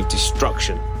orgy of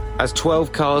destruction, as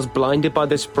 12 cars, blinded by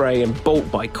the spray and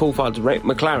balked by Coulthard's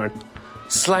McLaren,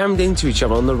 slammed into each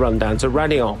other on the run down to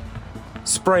Raidillon,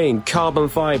 spraying carbon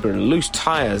fibre and loose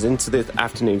tyres into the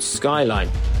afternoon skyline,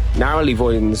 narrowly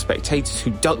avoiding the spectators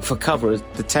who ducked for cover as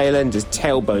the tail-enders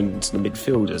tailboned into the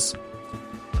midfielders.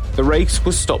 The race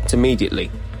was stopped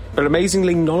immediately, but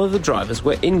amazingly none of the drivers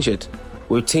were injured,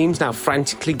 with teams now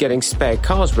frantically getting spare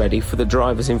cars ready for the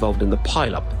drivers involved in the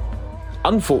pile-up.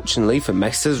 Unfortunately for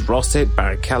Messrs Rosset,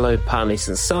 Barrichello, Panis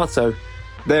and Sato,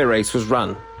 their race was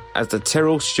run, as the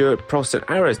Tyrrell, Stewart, Prost and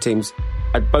Arrow teams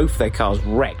had both their cars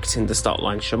wrecked in the start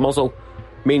line Chamozzel,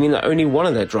 meaning that only one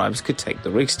of their drivers could take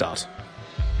the restart.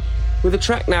 With the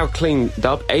track now cleaned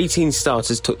up, 18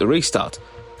 starters took the restart,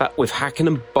 that with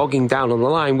Häkkinen bogging down on the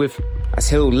line as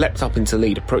Hill leapt up into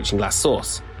lead approaching La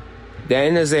Source.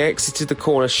 Then, as they exited the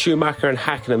corner, Schumacher and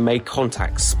Häkkinen made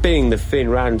contact, spinning the Finn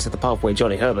round into the pathway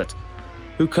Johnny Herbert,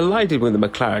 who collided with the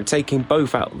McLaren, taking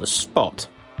both out on the spot.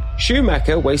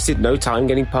 Schumacher wasted no time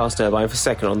getting past Irvine for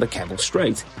second on the Kemmel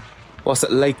Straight, whilst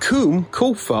at Les Combes,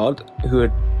 Coulthard, who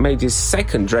had made his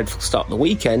second dreadful start of the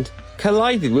weekend,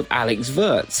 collided with Alex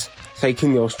Wurz,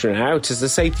 taking the Austrian out as the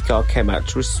safety car came out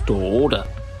to restore order.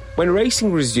 When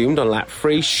racing resumed on lap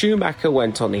 3, Schumacher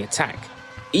went on the attack,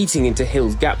 eating into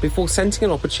Hill's gap before sensing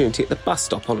an opportunity at the bus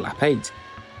stop on lap 8,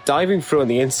 diving through on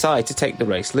the inside to take the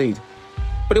race lead.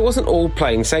 But it wasn't all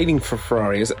plain sailing for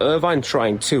Ferrari, as Irvine,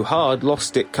 trying too hard,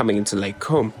 lost it coming into Les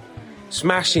Combes,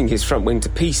 smashing his front wing to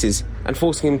pieces and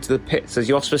forcing him to the pits as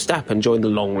Jos Verstappen joined the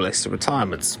long list of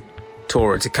retirements.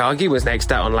 Toro Takagi was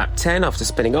next out on lap 10 after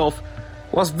spinning off,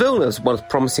 Whilst Villeneuve's once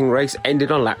promising race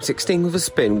ended on lap 16 with a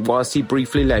spin whilst he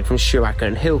briefly led from Schumacher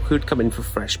and Hill, who had come in for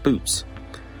fresh boots.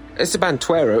 Esteban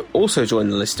Tuero also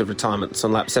joined the list of retirements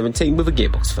on lap 17 with a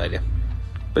gearbox failure.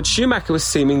 But Schumacher was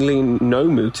seemingly in no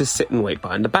mood to sit and wait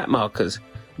behind the back markers,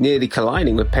 nearly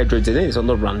colliding with Pedro Diniz on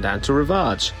the run down to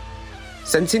Rivage.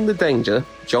 Sensing the danger,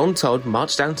 John Todd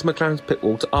marched down to McLaren's pit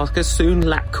wall to ask a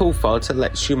soon-lapped Coulthard to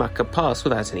let Schumacher pass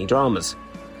without any dramas.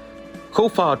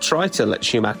 Coulthard tried to let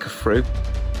Schumacher through,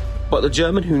 but the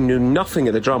German, who knew nothing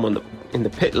of the drama in the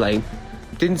pit lane,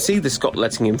 didn't see the Scot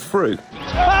letting him through.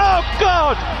 Oh,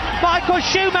 God! Michael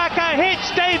Schumacher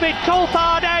hits David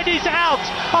Coulthard and is out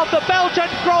of the Belgian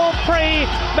Grand Prix.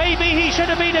 Maybe he should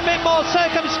have been a bit more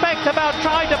circumspect about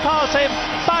trying to pass him,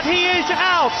 but he is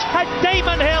out, and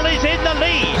Damon Hill is in the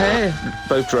lead. The pair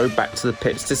both drove back to the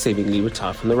pits to seemingly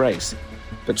retire from the race,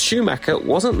 but Schumacher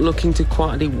wasn't looking to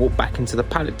quietly walk back into the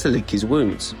paddock to lick his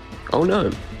wounds. Oh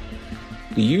no.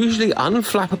 The usually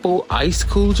unflappable,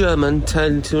 ice-cool German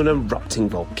turned into an erupting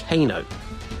volcano,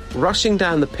 rushing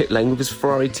down the pit lane with his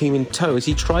Ferrari team in tow as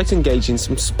he tried to engage in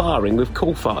some sparring with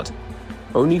Coulthard,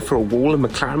 only for a wall of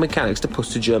McLaren mechanics to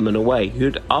push the German away, who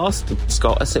had asked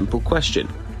Scott a simple question: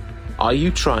 "Are you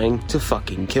trying to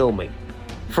fucking kill me?"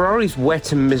 Ferrari's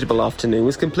wet and miserable afternoon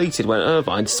was completed when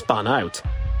Irvine spun out,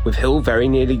 with Hill very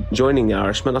nearly joining the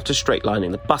Irishman after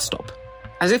straight-lining the bus stop.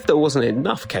 As if there wasn't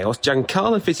enough chaos,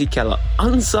 Giancarlo Fisichella,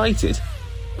 unsighted,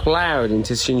 ploughed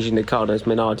into Shinji Nakado's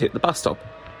Minardi at the bus stop,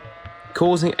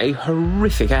 causing a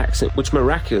horrific accident which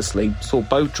miraculously saw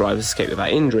both drivers escape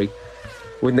without injury,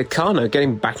 with Nakano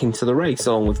getting back into the race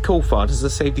along with Coulthard as the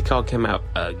safety car came out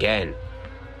again.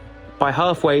 By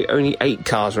halfway, only 8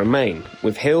 cars remain,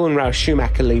 with Hill and Ralf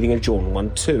Schumacher leading a drawn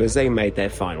 1-2 as they made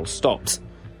their final stops,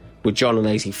 with John and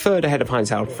Lazy third ahead of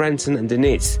Heinz-Harald Frentzen and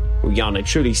Diniz, with Jarno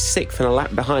Trulli 6th and a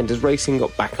lap behind as racing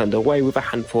got back underway with a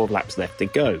handful of laps left to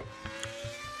go.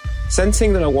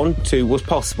 Sensing that a 1-2 was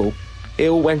possible,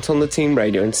 Hill went on the team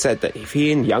radio and said that if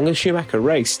he and younger Schumacher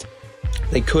raced,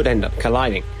 they could end up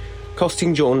colliding,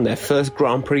 costing John their first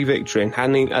Grand Prix victory and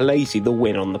handing Alesi the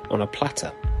win on a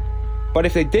platter. But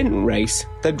if they didn't race,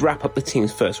 they'd wrap up the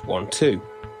team's first 1-2,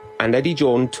 and Eddie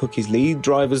Jordan took his lead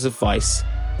driver's advice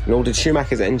and ordered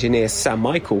Schumacher's engineer Sam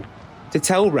Michael to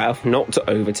tell Ralph not to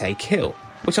overtake Hill,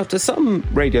 which after some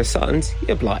radio silence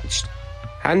he obliged,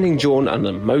 handing John an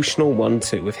emotional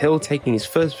 1-2 with Hill taking his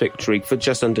first victory for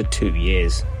just under 2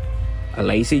 years.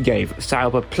 Alesi gave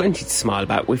Sauber plenty to smile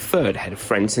about with third ahead of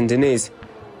Frentzen and Diniz,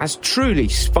 as Trulli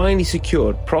finally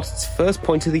secured Prost's first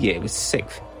point of the year with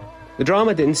 6th. The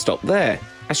drama didn't stop there,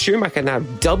 as Schumacher, now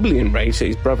doubly enraged that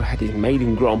his brother had his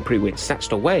maiden Grand Prix win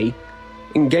snatched away,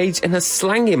 engaged in a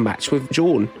slanging match with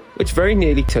Jordan, which very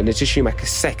nearly turned into Schumacher's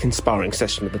second sparring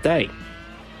session of the day.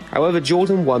 However,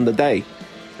 Jordan won the day,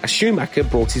 as Schumacher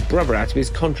brought his brother out of his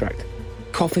contract,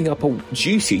 coughing up a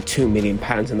juicy £2 million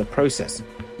in the process,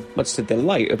 much to the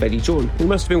delight of Eddie Jordan, who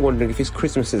must have been wondering if his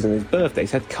Christmases and his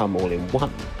birthdays had come all in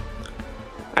one.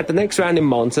 At the next round in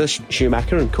Monza,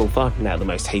 Schumacher and Coulthard, now the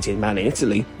most hated man in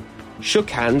Italy, shook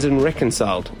hands and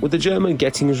reconciled, with the German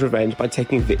getting his revenge by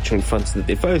taking victory in front of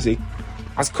the Tifosi,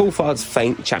 as Coulthard's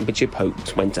faint championship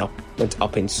hopes went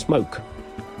up in smoke.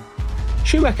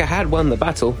 Schumacher had won the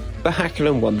battle, but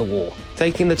Häkkinen won the war,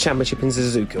 taking the championship in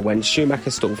Suzuka when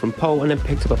Schumacher stalled from pole and then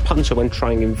picked up a puncher when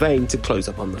trying in vain to close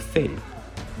up on the Finn.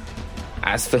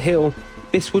 As for Hill,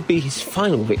 this would be his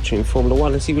final victory in Formula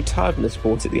 1 as he retired from the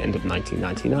sport at the end of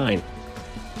 1999.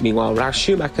 Meanwhile, Ralf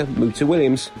Schumacher moved to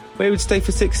Williams, where he would stay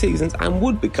for 6 seasons and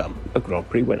would become a Grand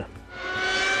Prix winner.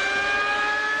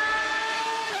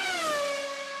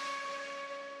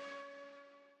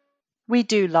 We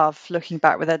do love looking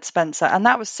back with Ed Spencer, and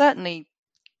that was certainly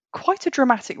quite a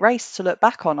dramatic race to look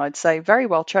back on, I'd say. Very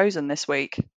well chosen this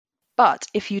week. But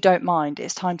if you don't mind,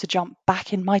 it's time to jump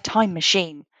back in my time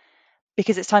machine,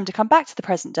 because it's time to come back to the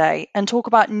present day and talk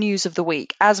about news of the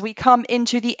week. As we come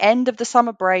into the end of the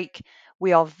summer break,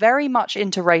 we are very much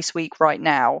into race week right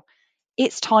now.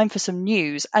 It's time for some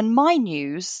news, and my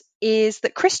news is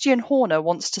that Christian Horner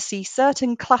wants to see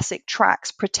certain classic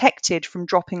tracks protected from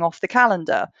dropping off the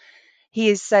calendar. He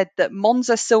has said that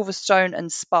Monza, Silverstone and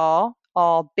Spa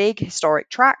are big historic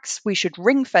tracks. We should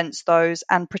ring fence those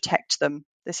and protect them.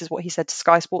 This is what he said to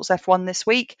Sky Sports F1 this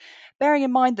week. Bearing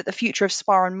in mind that the future of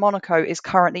Spa and Monaco is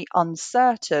currently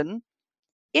uncertain,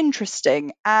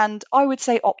 interesting, and I would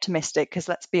say optimistic, because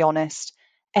let's be honest,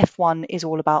 F1 is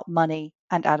all about money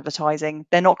and advertising.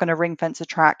 They're not going to ring fence a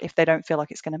track if they don't feel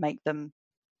like it's going to make them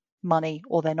money,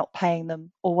 or they're not paying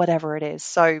them, or whatever it is.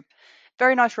 So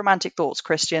very nice romantic thoughts,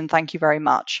 Christian. Thank you very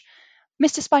much.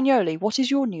 Mr. Spagnoli, what is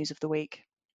your news of the week?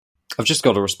 I've just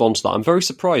got to respond to that. I'm very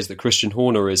surprised that Christian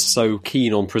Horner is so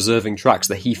keen on preserving tracks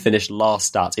that he finished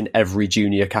last at in every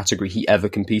junior category he ever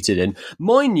competed in.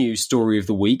 My news story of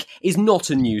the week is not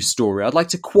a news story. I'd like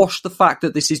to quash the fact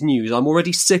that this is news. I'm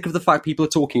already sick of the fact people are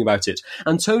talking about it.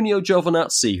 Antonio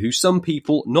Giovinazzi, who some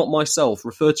people, not myself,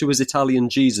 refer to as Italian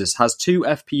Jesus, has 2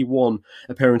 FP1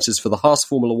 appearances for the Haas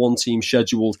Formula 1 team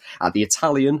scheduled at the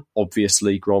Italian,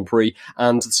 obviously, Grand Prix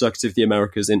and the Circuit of the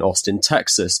Americas in Austin,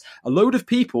 Texas. A load of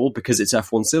people, because it's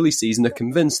F1 silly season, are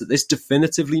convinced that this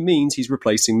definitively means he's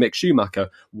replacing Mick Schumacher.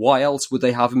 Why else would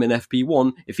they have him in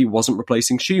FP1 if he wasn't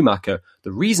replacing Schumacher?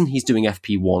 The reason he's doing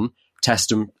FP1,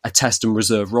 a test and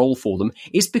reserve role for them,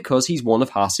 is because he's one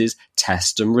of Haas's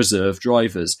test and reserve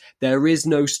drivers. There is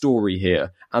no story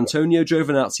here. Antonio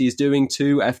Giovinazzi is doing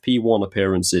 2 FP1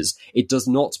 appearances. It does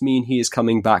not mean he is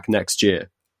coming back next year.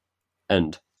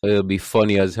 End. It'll be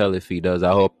funny as hell if he does.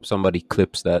 I hope somebody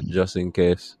clips that just in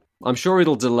case. I'm sure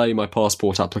it'll delay my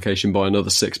passport application by another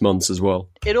 6 months as well.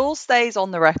 It all stays on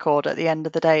the record at the end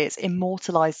of the day. It's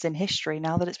immortalised in history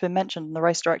now that it's been mentioned in the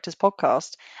Race Directors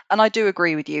podcast. And I do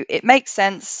agree with you. It makes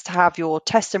sense to have your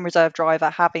test and reserve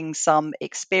driver having some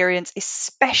experience,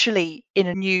 especially in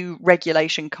a new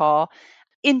regulation car.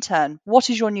 Intern,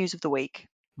 what is your news of the week?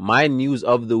 My news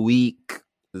of the week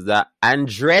is that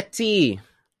Andretti,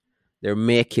 they're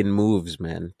making moves,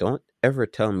 man. Don't ever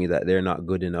tell me that they're not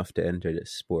good enough to enter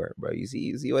this sport, bro. You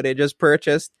see what they just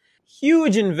purchased?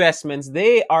 Huge investments.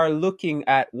 They are looking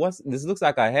at this looks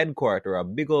like a headquarters, a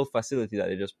big old facility that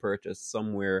they just purchased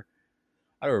somewhere.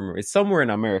 I don't remember. It's somewhere in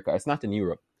America. It's not in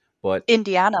Europe, but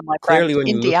Indiana, my friend. Clearly, when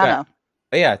Indiana.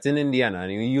 It's in Indiana. And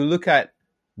when you look at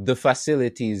the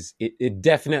facilities, it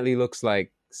definitely looks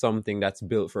like something that's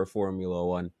built for Formula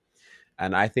One.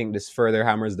 And I think this further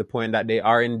hammers the point that they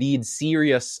are indeed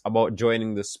serious about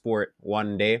joining the sport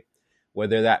one day.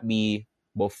 Whether that be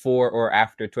before or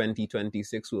after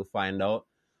 2026, we'll find out.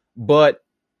 But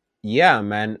yeah,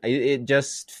 man, it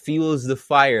just fuels the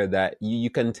fire that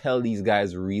you can tell these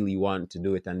guys really want to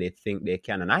do it and they think they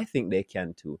can. And I think they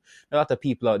can too. There are a lot of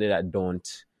people out there that don't.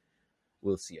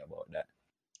 We'll see about that.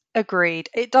 Agreed.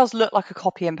 It does look like a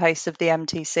copy and paste of the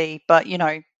MTC, but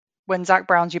when Zach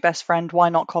Brown's your best friend, why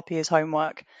not copy his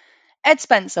homework? Ed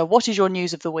Spencer, what is your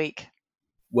news of the week?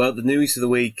 Well, the news of the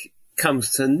week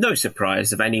comes to no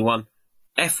surprise of anyone.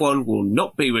 F1 will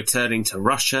not be returning to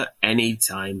Russia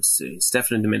anytime soon.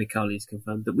 Stefano Domenicali has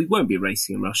confirmed that we won't be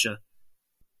racing in Russia.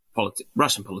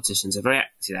 Russian politicians have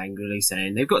reacted angrily,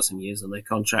 saying they've got some years on their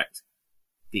contract.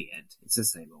 The end. It's the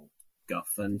same old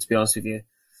guff. And to be honest with you,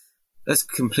 let's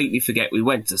completely forget we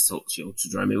went to Sochi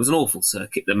Autodrome. It was an awful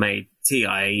circuit that made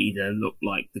TIA look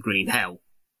like the green hell.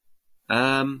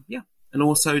 Yeah. And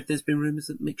also, there's been rumours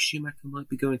that Mick Schumacher might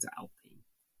be going to Alpine.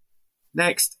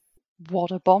 Next.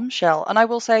 What a bombshell. And I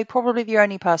will say probably the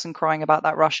only person crying about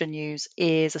that Russian news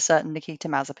is a certain Nikita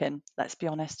Mazepin. Let's be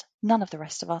honest. None of the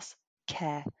rest of us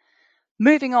care.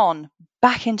 Moving on,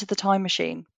 back into the time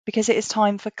machine, because it is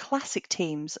time for classic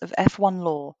teams of F1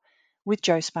 lore with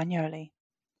Joe Spagnoli.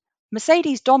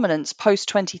 Mercedes' dominance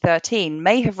post-2013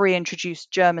 may have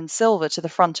reintroduced German silver to the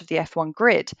front of the F1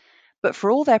 grid, but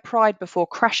for all their pride before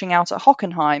crashing out at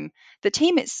Hockenheim, the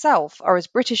team itself are as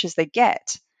British as they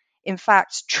get. In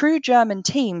fact, true German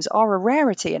teams are a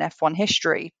rarity in F1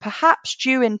 history, perhaps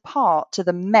due in part to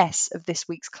the mess of this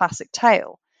week's classic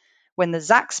tale, when the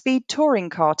Zakspeed touring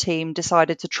car team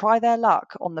decided to try their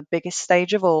luck on the biggest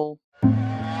stage of all.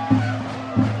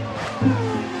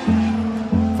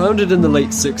 Founded in the late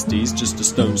 60s, just a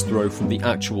stone's throw from the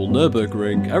actual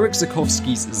Nürburgring, Eric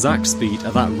Zakowski's Zakspeed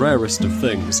are that rarest of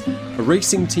things, a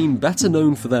racing team better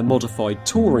known for their modified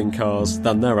touring cars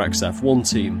than their ex-F1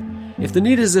 team. If the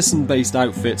Niedersachsen-based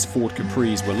outfits Ford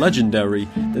Capris were legendary,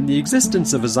 then the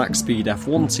existence of a Zakspeed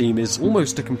F1 team is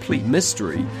almost a complete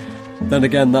mystery. Then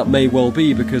again, that may well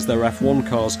be because their F1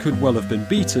 cars could well have been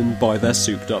beaten by their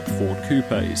souped-up Ford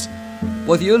coupes.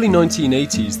 By the early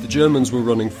 1980s, the Germans were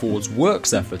running Ford's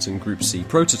works effort in Group C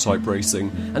prototype racing,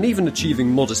 and even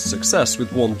achieving modest success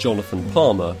with one Jonathan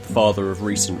Palmer, father of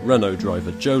recent Renault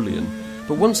driver Jolyon.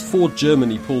 But once Ford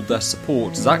Germany pulled their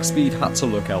support, Zakspeed had to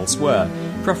look elsewhere,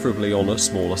 preferably on a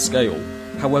smaller scale.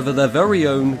 However, their very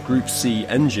own Group C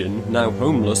engine, now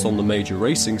homeless on the major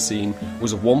racing scene,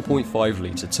 was a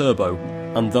 1.5-litre turbo,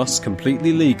 and thus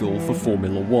completely legal for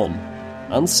Formula One.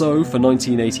 And so, for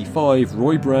 1985,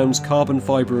 Roy Brown's carbon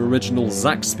fibre original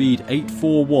Zakspeed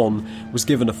 841 was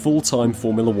given a full-time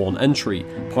Formula One entry,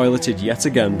 piloted yet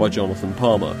again by Jonathan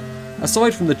Palmer.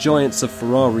 Aside from the giants of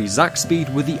Ferrari,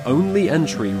 Zakspeed were the only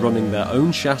entry running their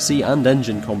own chassis and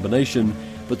engine combination,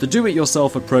 but the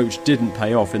do-it-yourself approach didn't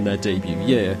pay off in their debut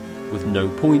year. with no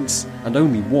points and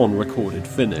only one recorded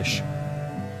finish.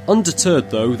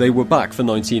 Undeterred though, they were back for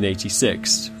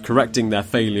 1986, correcting their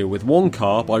failure with one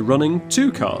car by running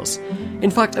two cars.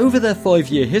 In fact, over their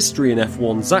 5-year history in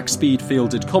F1, Zack Speed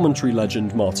fielded commentary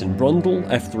legend Martin Brundle,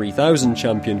 F3000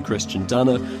 champion Christian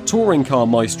Danner, touring car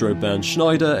maestro Bernd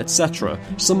Schneider, etc.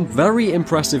 Some very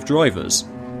impressive drivers.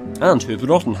 And Hubert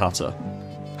Ottenhatter.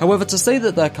 However, to say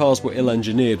that their cars were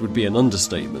ill-engineered would be an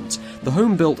understatement. The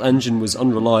home-built engine was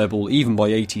unreliable even by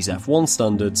 80s F1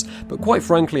 standards, but quite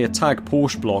frankly a tag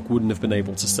Porsche block wouldn't have been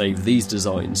able to save these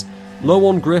designs. Low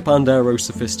on grip and aero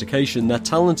sophistication, their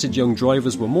talented young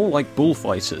drivers were more like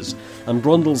bullfighters, and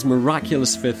Brundle's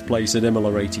miraculous 5th place at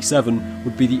Imola 87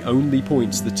 would be the only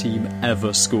points the team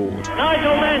ever scored.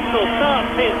 Nigel Mansell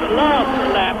starts his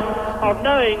last lap of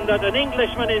knowing that an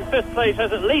Englishman in 5th place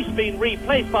has at least been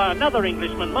replaced by another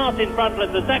Englishman, Martin Brundle,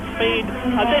 in the Zack Speed,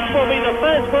 and this will be the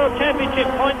first World Championship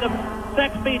point that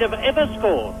Zack Speed have ever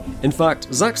scored. In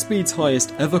fact, Zack Speed's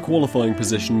highest ever qualifying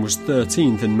position was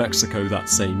 13th in Mexico that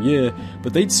same year,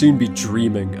 but they'd soon be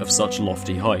dreaming of such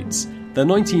lofty heights. Their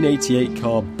 1988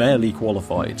 car barely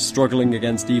qualified, struggling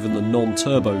against even the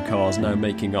non-turbo cars now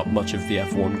making up much of the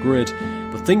F1 grid,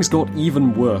 but things got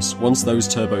even worse once those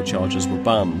turbochargers were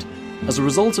banned. As a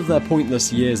result of their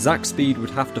pointless year, Zack Speed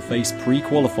would have to face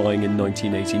pre-qualifying in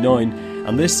 1989,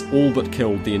 and this all but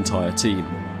killed the entire team.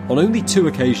 On only 2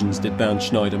 occasions did Bernd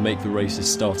Schneider make the race's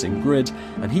starting grid,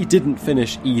 and he didn't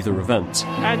finish either event.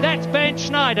 And that's Bernd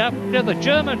Schneider, the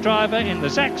German driver in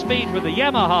the Zack Speed with the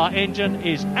Yamaha engine,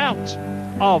 is out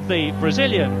of the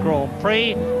Brazilian Grand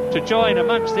Prix to join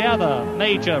amongst the other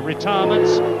major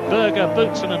retirements, Berger,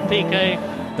 Boutsen and Piquet.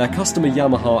 Their customer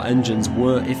Yamaha engines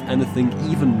were, if anything,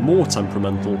 even more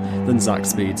temperamental than Zack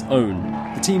Speed's own.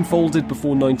 The team folded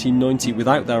before 1990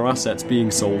 without their assets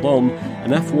being sold on,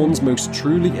 and F1's most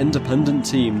truly independent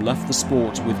team left the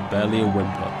sport with barely a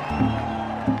whimper.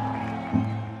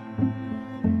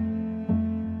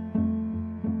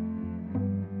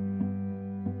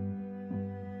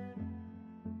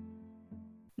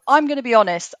 I'm going to be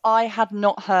honest, I had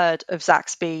not heard of Zack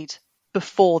Speed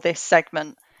before this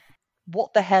segment.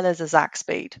 What the hell is a Zack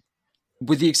Speed?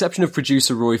 With the exception of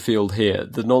producer Roy Field here,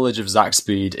 the knowledge of Zack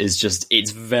Speed is just,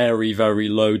 it's very, very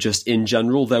low just in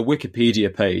general. Their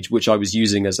Wikipedia page, which I was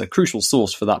using as a crucial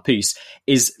source for that piece,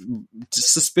 is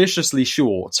suspiciously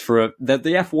short. The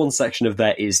F1 section of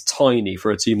there is tiny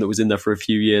for a team that was in there for a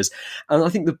few years. And I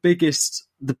think the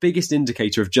biggest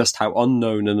indicator of just how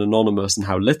unknown and anonymous and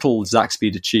how little Zack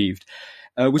Speed achieved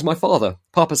was my father,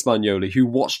 Papa Spagnoli, who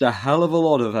watched a hell of a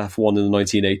lot of F1 in the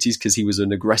 1980s because he was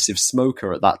an aggressive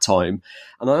smoker at that time.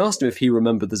 And I asked him if he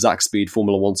remembered the Zack Speed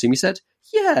Formula 1 team. He said,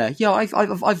 yeah,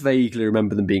 I vaguely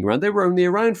remember them being around. They were only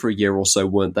around for a year or so,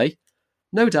 weren't they?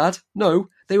 No, Dad, no.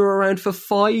 They were around for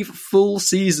 5 full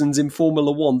seasons in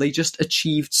Formula 1. They just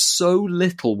achieved so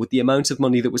little with the amount of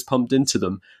money that was pumped into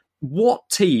them. What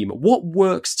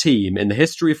works team in the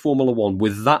history of Formula 1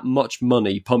 with that much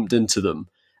money pumped into them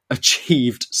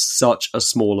achieved such a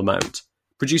small amount?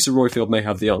 Producer Royfield may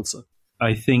have the answer.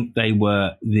 I think they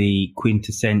were the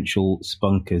quintessential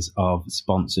spunkers of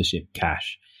sponsorship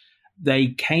cash. They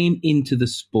came into the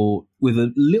sport with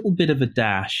a little bit of a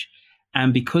dash,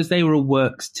 and because they were a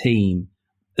works team,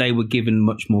 they were given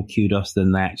much more kudos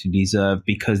than they actually deserved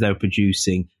because they were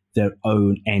producing their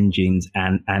own engines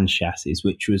and chassis,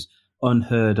 which was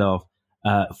unheard of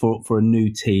for a new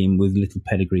team with little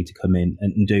pedigree to come in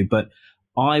and do. But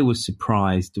I was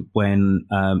surprised when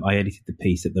I edited the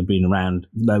piece that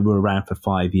they were around for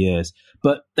 5 years.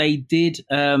 But they did.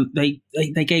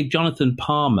 They gave Jonathan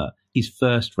Palmer his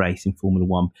first race in Formula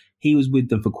 1. He was with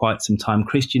them for quite some time.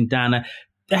 Christian Danner.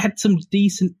 They had some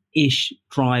decent-ish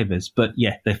drivers, but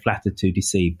yeah, they flattered to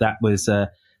deceive. That was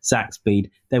Zack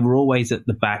Speed. They were always at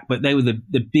the back, but they were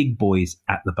the big boys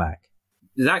at the back.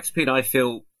 Zack Speed, I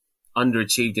feel,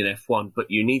 underachieved in F1, but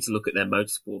you need to look at their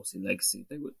motorsporting legacy.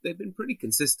 They've been pretty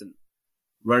consistent,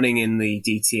 running in the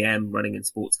DTM, running in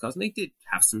sports cars, and they did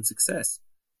have some success.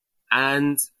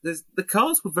 And the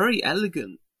cars were very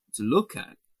elegant to look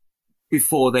at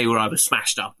before they were either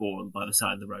smashed up or on by the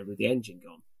side of the road with the engine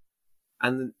gone.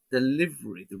 And the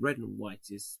livery, the red and white,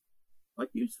 is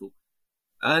quite beautiful.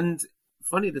 And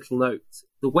funny little note,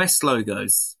 the West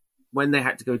logos, when they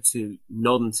had to go to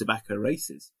non-tobacco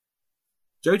races,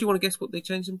 Joe, do you want to guess what they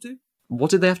changed them to?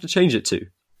 What did they have to change it to?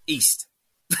 East.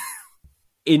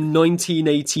 In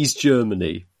 1980s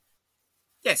Germany.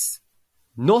 Yes.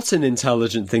 Not an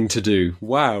intelligent thing to do.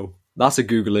 Wow. That's a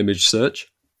Google image search.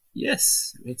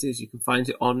 Yes, it is. You can find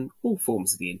it on all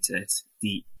forms of the internet.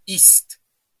 The East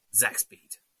Zack Speed.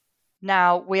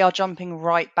 Now we are jumping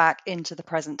right back into the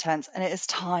present tense, and it is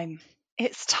time.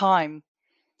 it's time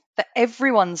for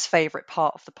everyone's favourite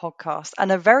part of the podcast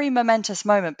and a very momentous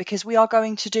moment because we are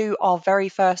going to do our very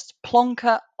first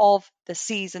plonker of the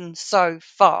season so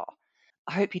far.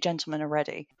 I hope you gentlemen are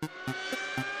ready.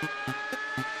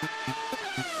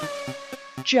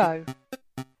 Joe.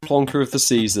 Plonker of the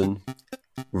season.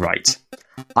 Right.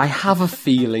 I have a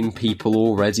feeling people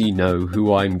already know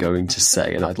who I'm going to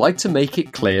say, and I'd like to make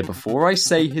it clear before I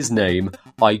say his name,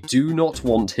 I do not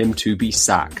want him to be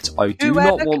sacked. I do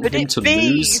not want him to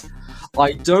lose.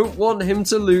 I don't want him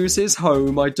to lose his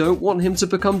home. I don't want him to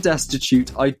become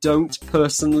destitute. I don't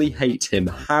personally hate him.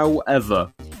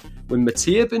 However, when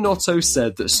Mattia Binotto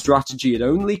said that strategy had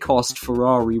only cost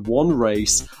Ferrari one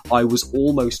race, I was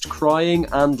almost crying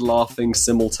and laughing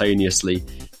simultaneously.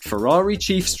 Ferrari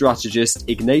chief strategist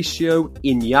Ignacio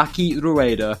Iñaki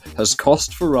Rueda has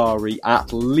cost Ferrari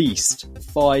at least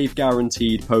 5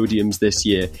 guaranteed podiums this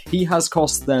year. He has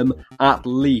cost them at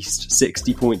least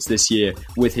 60 points this year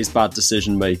with his bad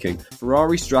decision making.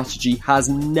 Ferrari strategy has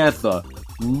never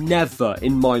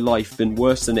in my life been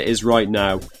worse than it is right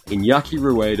now. Iñaki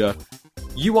Rueda,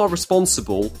 you are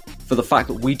responsible for the fact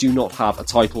that we do not have a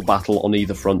title battle on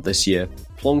either front this year.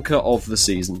 Plonker of the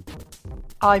season.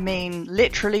 I mean,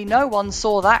 literally no one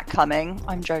saw that coming.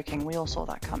 I'm joking, we all saw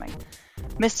that coming.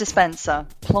 Mr. Spencer,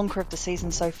 plonker of the season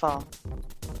so far.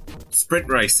 Sprint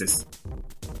races.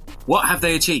 What have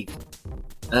they achieved?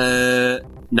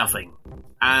 Nothing.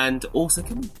 And also,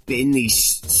 can we bin these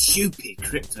stupid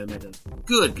crypto medals?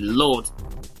 Good lord.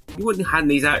 You wouldn't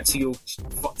hand these out to your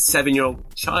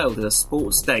 7-year-old child at a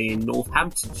sports day in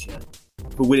Northamptonshire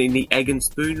for winning the Egg and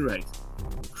Spoon race.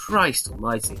 Christ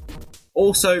almighty.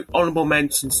 Also, honourable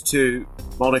mentions to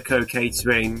Monaco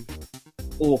catering.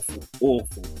 Awful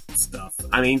stuff.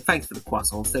 I mean, thanks for the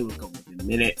croissants, they were gone within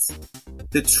minutes.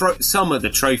 Some of the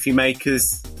trophy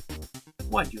makers.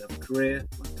 Why do you have a career?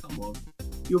 Like, come on.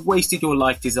 You've wasted your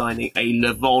life designing a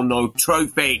Livorno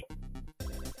trophy.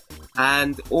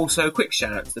 And also, a quick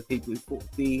shout out to the people who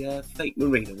thought the fake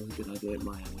marina was a good idea in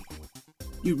Miami.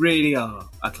 You really are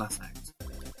a class act.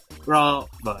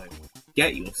 Bravo.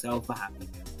 Get yourself a happy meal.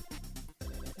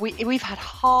 We've had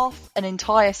half an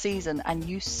entire season and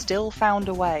you still found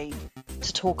a way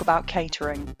to talk about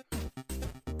catering.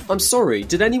 I'm sorry,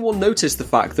 did anyone notice the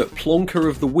fact that Plonker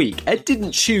of the Week, Ed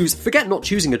didn't choose, forget not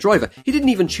choosing a driver, he didn't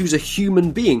even choose a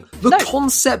human being. The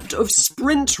concept of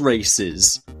sprint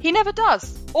races. He never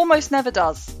does. Almost never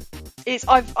does.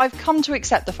 I've come to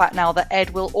accept the fact now that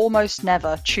Ed will almost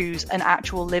never choose an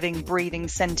actual living, breathing,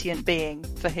 sentient being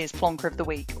for his Plonker of the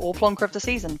Week, or Plonker of the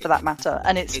Season for that matter,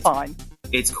 and it's fine.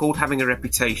 It's called having a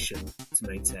reputation to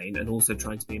maintain and also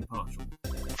trying to be impartial.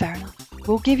 Fair enough.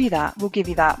 We'll give you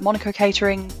that. Monaco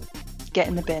catering, get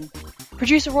in the bin.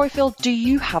 Producer Royfield, do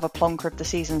you have a Plonker of the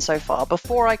Season so far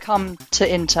before I come to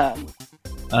intern?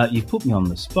 You put me on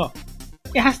the spot.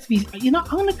 It has to be, I'm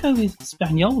going to go with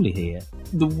Spagnoli here.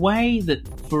 The way that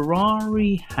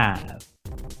Ferrari have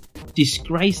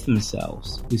disgraced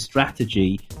themselves with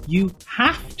strategy, you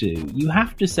have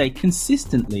to say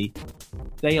consistently,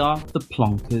 they are the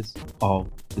plonkers of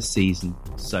the season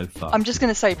so far. I'm just going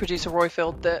to say, Producer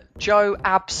Royfield, that Joe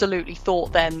absolutely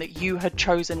thought then that you had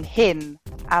chosen him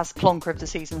as Plonker of the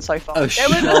Season so far. A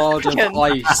shard of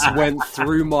ice went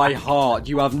through my heart.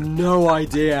 You have no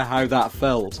idea how that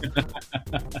felt.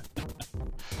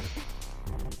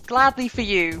 Gladly for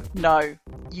you, no.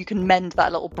 You can mend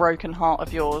that little broken heart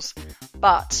of yours.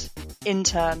 But,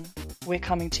 intern, we're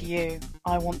coming to you.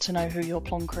 I want to know who your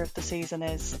Plonker of the Season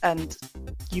is, and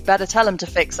you better tell him to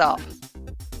fix up.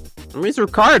 I mean, it's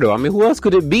Ricardo. I mean, who else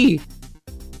could it be?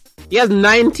 He has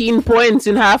 19 points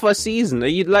in half a season. Are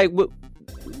you like,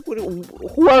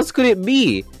 who else could it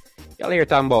be? Y'all here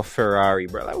talking about Ferrari,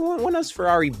 bro. Like, when has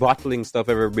Ferrari bottling stuff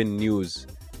ever been news?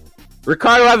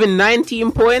 Ricardo having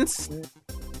 19 points?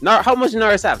 How much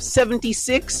Norris have?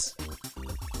 76?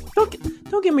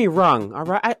 Don't get me wrong, all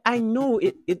right? I know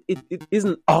it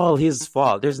isn't all his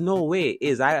fault. There's no way it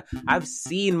is. I've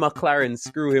seen McLaren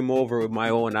screw him over with my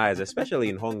own eyes, especially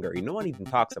in Hungary. No one even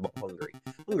talks about Hungary.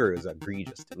 Hungary is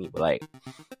egregious to me, but like,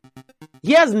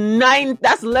 he has 9.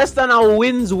 That's less than a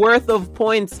win's worth of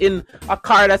points in a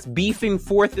car that's beefing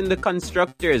fourth in the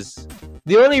constructors.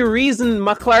 The only reason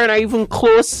McLaren are even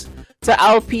close to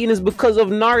Alpine is because of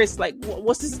Norris. Like,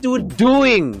 what's this dude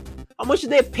doing? How much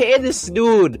did they pay this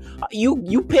dude?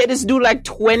 You pay this dude like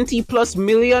 20 plus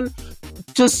million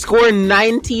to score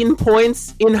 19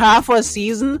 points in half a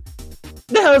season?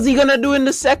 The hell is he gonna do in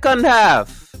the second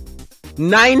half?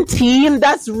 19?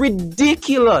 That's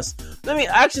ridiculous. Let me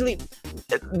actually...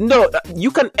 No, you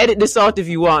can edit this out if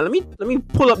you want. Let me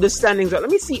pull up the standings.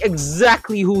 Let me see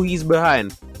exactly who he's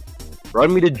behind.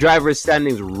 Run me the driver's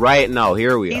standings right now.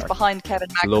 Here we are. He's behind Kevin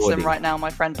Magnussen Loading. right now, my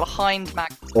friend. Behind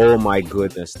Magnussen. Oh my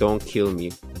goodness! Don't kill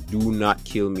me. Do not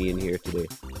kill me in here today.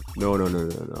 No.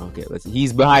 Okay, let's.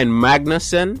 He's behind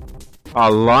Magnussen,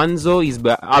 Alonso.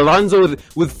 Alonso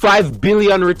with 5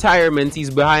 billion retirements. He's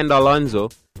behind Alonso.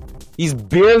 He's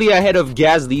barely ahead of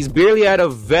Gasly. He's barely ahead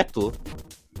of Vettel.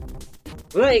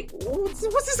 Like, what's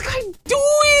this guy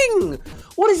doing?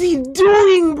 What is he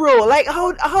doing, bro? Like,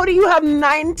 how do you have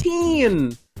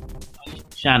 19?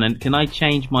 Shannon, can I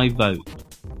change my vote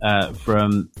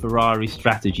from Ferrari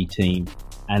strategy team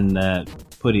and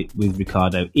put it with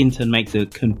Ricciardo? Inton makes a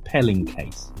compelling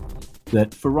case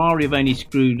that Ferrari have only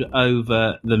screwed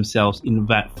over themselves in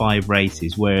about 5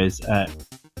 races, whereas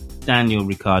Daniel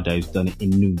Ricciardo's done it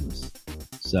in numerous.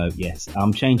 So, yes,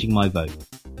 I'm changing my vote.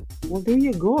 Well, there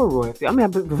you go, Roy. I mean,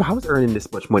 if I was earning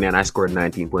this much money and I scored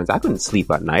 19 points, I couldn't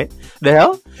sleep at night. The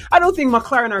hell? I don't think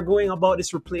McLaren are going about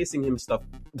this replacing him stuff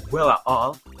well at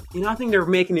all. You know, I think they're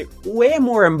making it way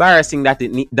more embarrassing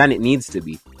than it needs to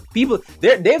be. People,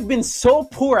 they've been so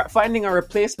poor at finding a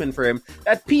replacement for him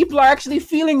that people are actually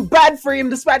feeling bad for him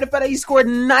despite the fact that he scored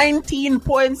 19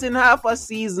 points in half a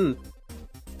season.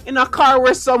 In a car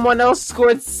where someone else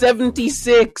scored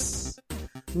 76.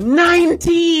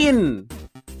 19!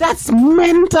 That's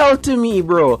mental to me,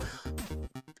 bro.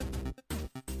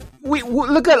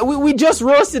 We just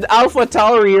roasted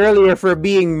AlphaTauri earlier for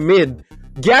being mid.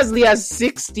 Gasly has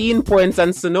 16 points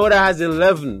and Tsunoda has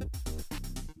 11.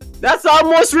 That's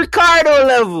almost Ricciardo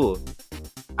level.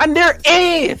 And they're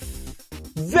 8th.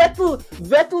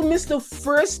 Vettel missed the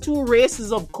first 2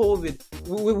 races of COVID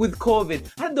with COVID.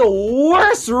 Had the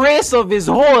worst race of his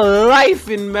whole life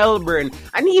in Melbourne.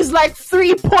 And he's like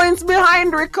 3 points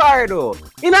behind Ricciardo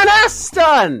in an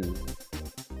Aston.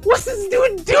 What's this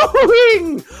dude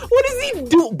doing? What is he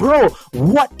do, bro?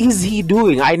 What is he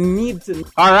doing? I need to.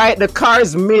 All right, the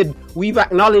car's mid. We've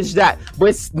acknowledged that, but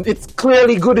it's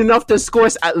clearly good enough to score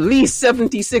at least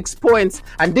 76 points.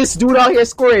 And this dude out here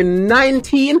scoring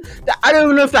 19. I don't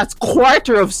even know if that's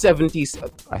quarter of 70.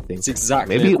 I think it's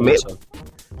exactly maybe.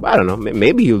 I don't know.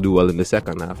 Maybe he'll do well in the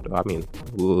second half. Though. I mean,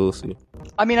 we'll see.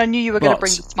 I mean, I knew you were going to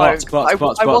bring the smoke.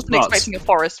 I wasn't expecting a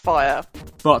forest fire.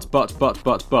 But.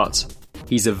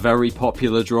 He's a very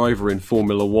popular driver in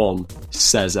Formula 1,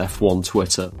 says F1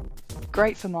 Twitter.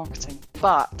 Great for marketing.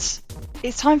 But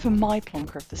it's time for my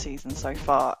plonker of the season so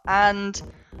far. And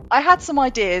I had some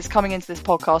ideas coming into this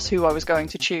podcast who I was going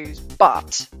to choose.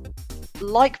 But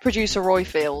like producer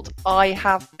Royfield, I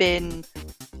have been,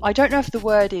 I don't know if the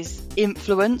word is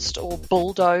influenced or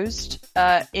bulldozed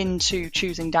into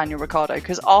choosing Daniel Ricciardo.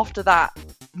 Because after that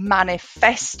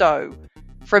manifesto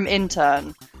from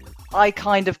Intern, I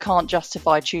kind of can't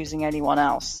justify choosing anyone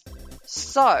else.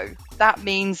 So that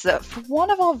means that for one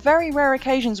of our very rare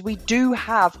occasions, we do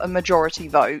have a majority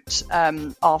vote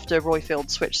after Royfield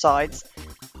switched sides.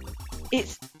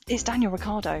 It's Daniel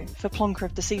Ricciardo for plonker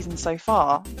of the season so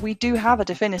far. We do have a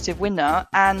definitive winner,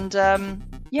 and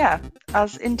yeah,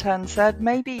 as Intern said,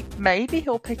 maybe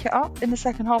he'll pick it up in the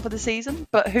second half of the season,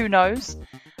 but who knows?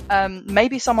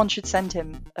 Maybe someone should send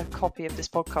him a copy of this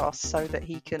podcast so that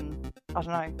he can, I don't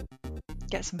know,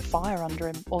 get some fire under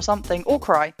him or something, or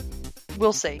cry.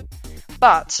 We'll see.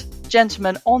 But,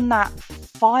 gentlemen, on that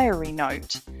fiery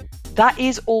note, that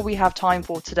is all we have time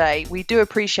for today. We do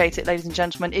appreciate it, ladies and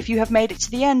gentlemen, if you have made it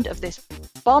to the end of this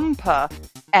bumper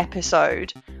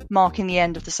episode, marking the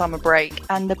end of the summer break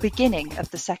and the beginning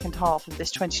of the second half of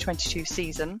this 2022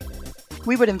 season.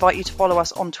 We would invite you to follow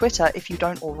us on Twitter if you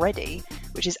don't already,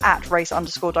 which is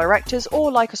 @race_directors,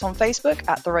 or like us on Facebook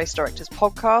at the Race Directors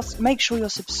Podcast. Make sure you're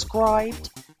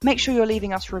subscribed. Make sure you're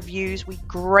leaving us reviews. We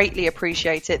greatly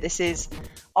appreciate it. This is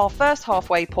our first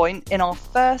halfway point in our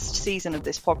first season of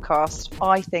this podcast.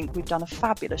 I think we've done a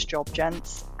fabulous job,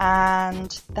 gents.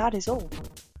 And that is all.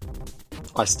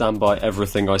 I stand by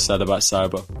everything I said about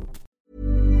Sauber.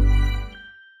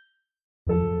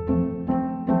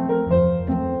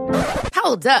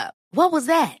 Hold up. What was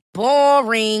that?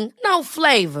 Boring. No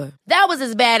flavor. That was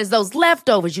as bad as those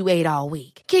leftovers you ate all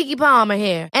week. Keke Palmer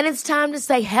here. And it's time to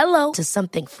say hello to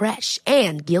something fresh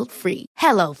and guilt-free.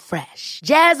 Hello Fresh.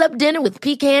 Jazz up dinner with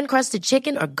pecan-crusted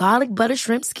chicken or garlic butter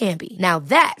shrimp scampi. Now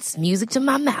that's music to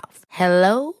my mouth.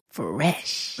 Hello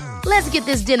Fresh. Let's get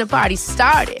this dinner party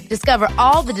started. Discover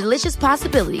all the delicious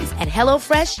possibilities at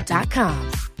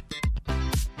HelloFresh.com.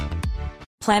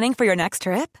 Planning for your next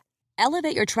trip?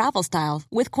 Elevate your travel style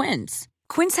with Quince.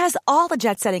 Quince has all the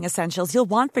jet-setting essentials you'll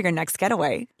want for your next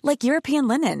getaway, like European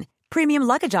linen, premium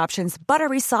luggage options,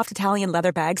 buttery soft Italian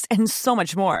leather bags, and so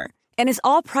much more. And is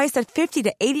all priced at 50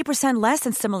 to 80% less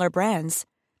than similar brands.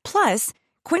 Plus,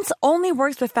 Quince only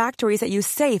works with factories that use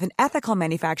safe and ethical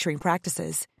manufacturing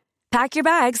practices. Pack your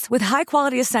bags with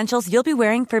high-quality essentials you'll be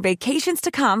wearing for vacations to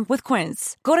come with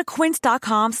Quince. Go to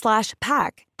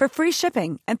quince.com/pack for free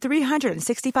shipping and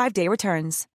 365-day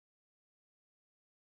returns.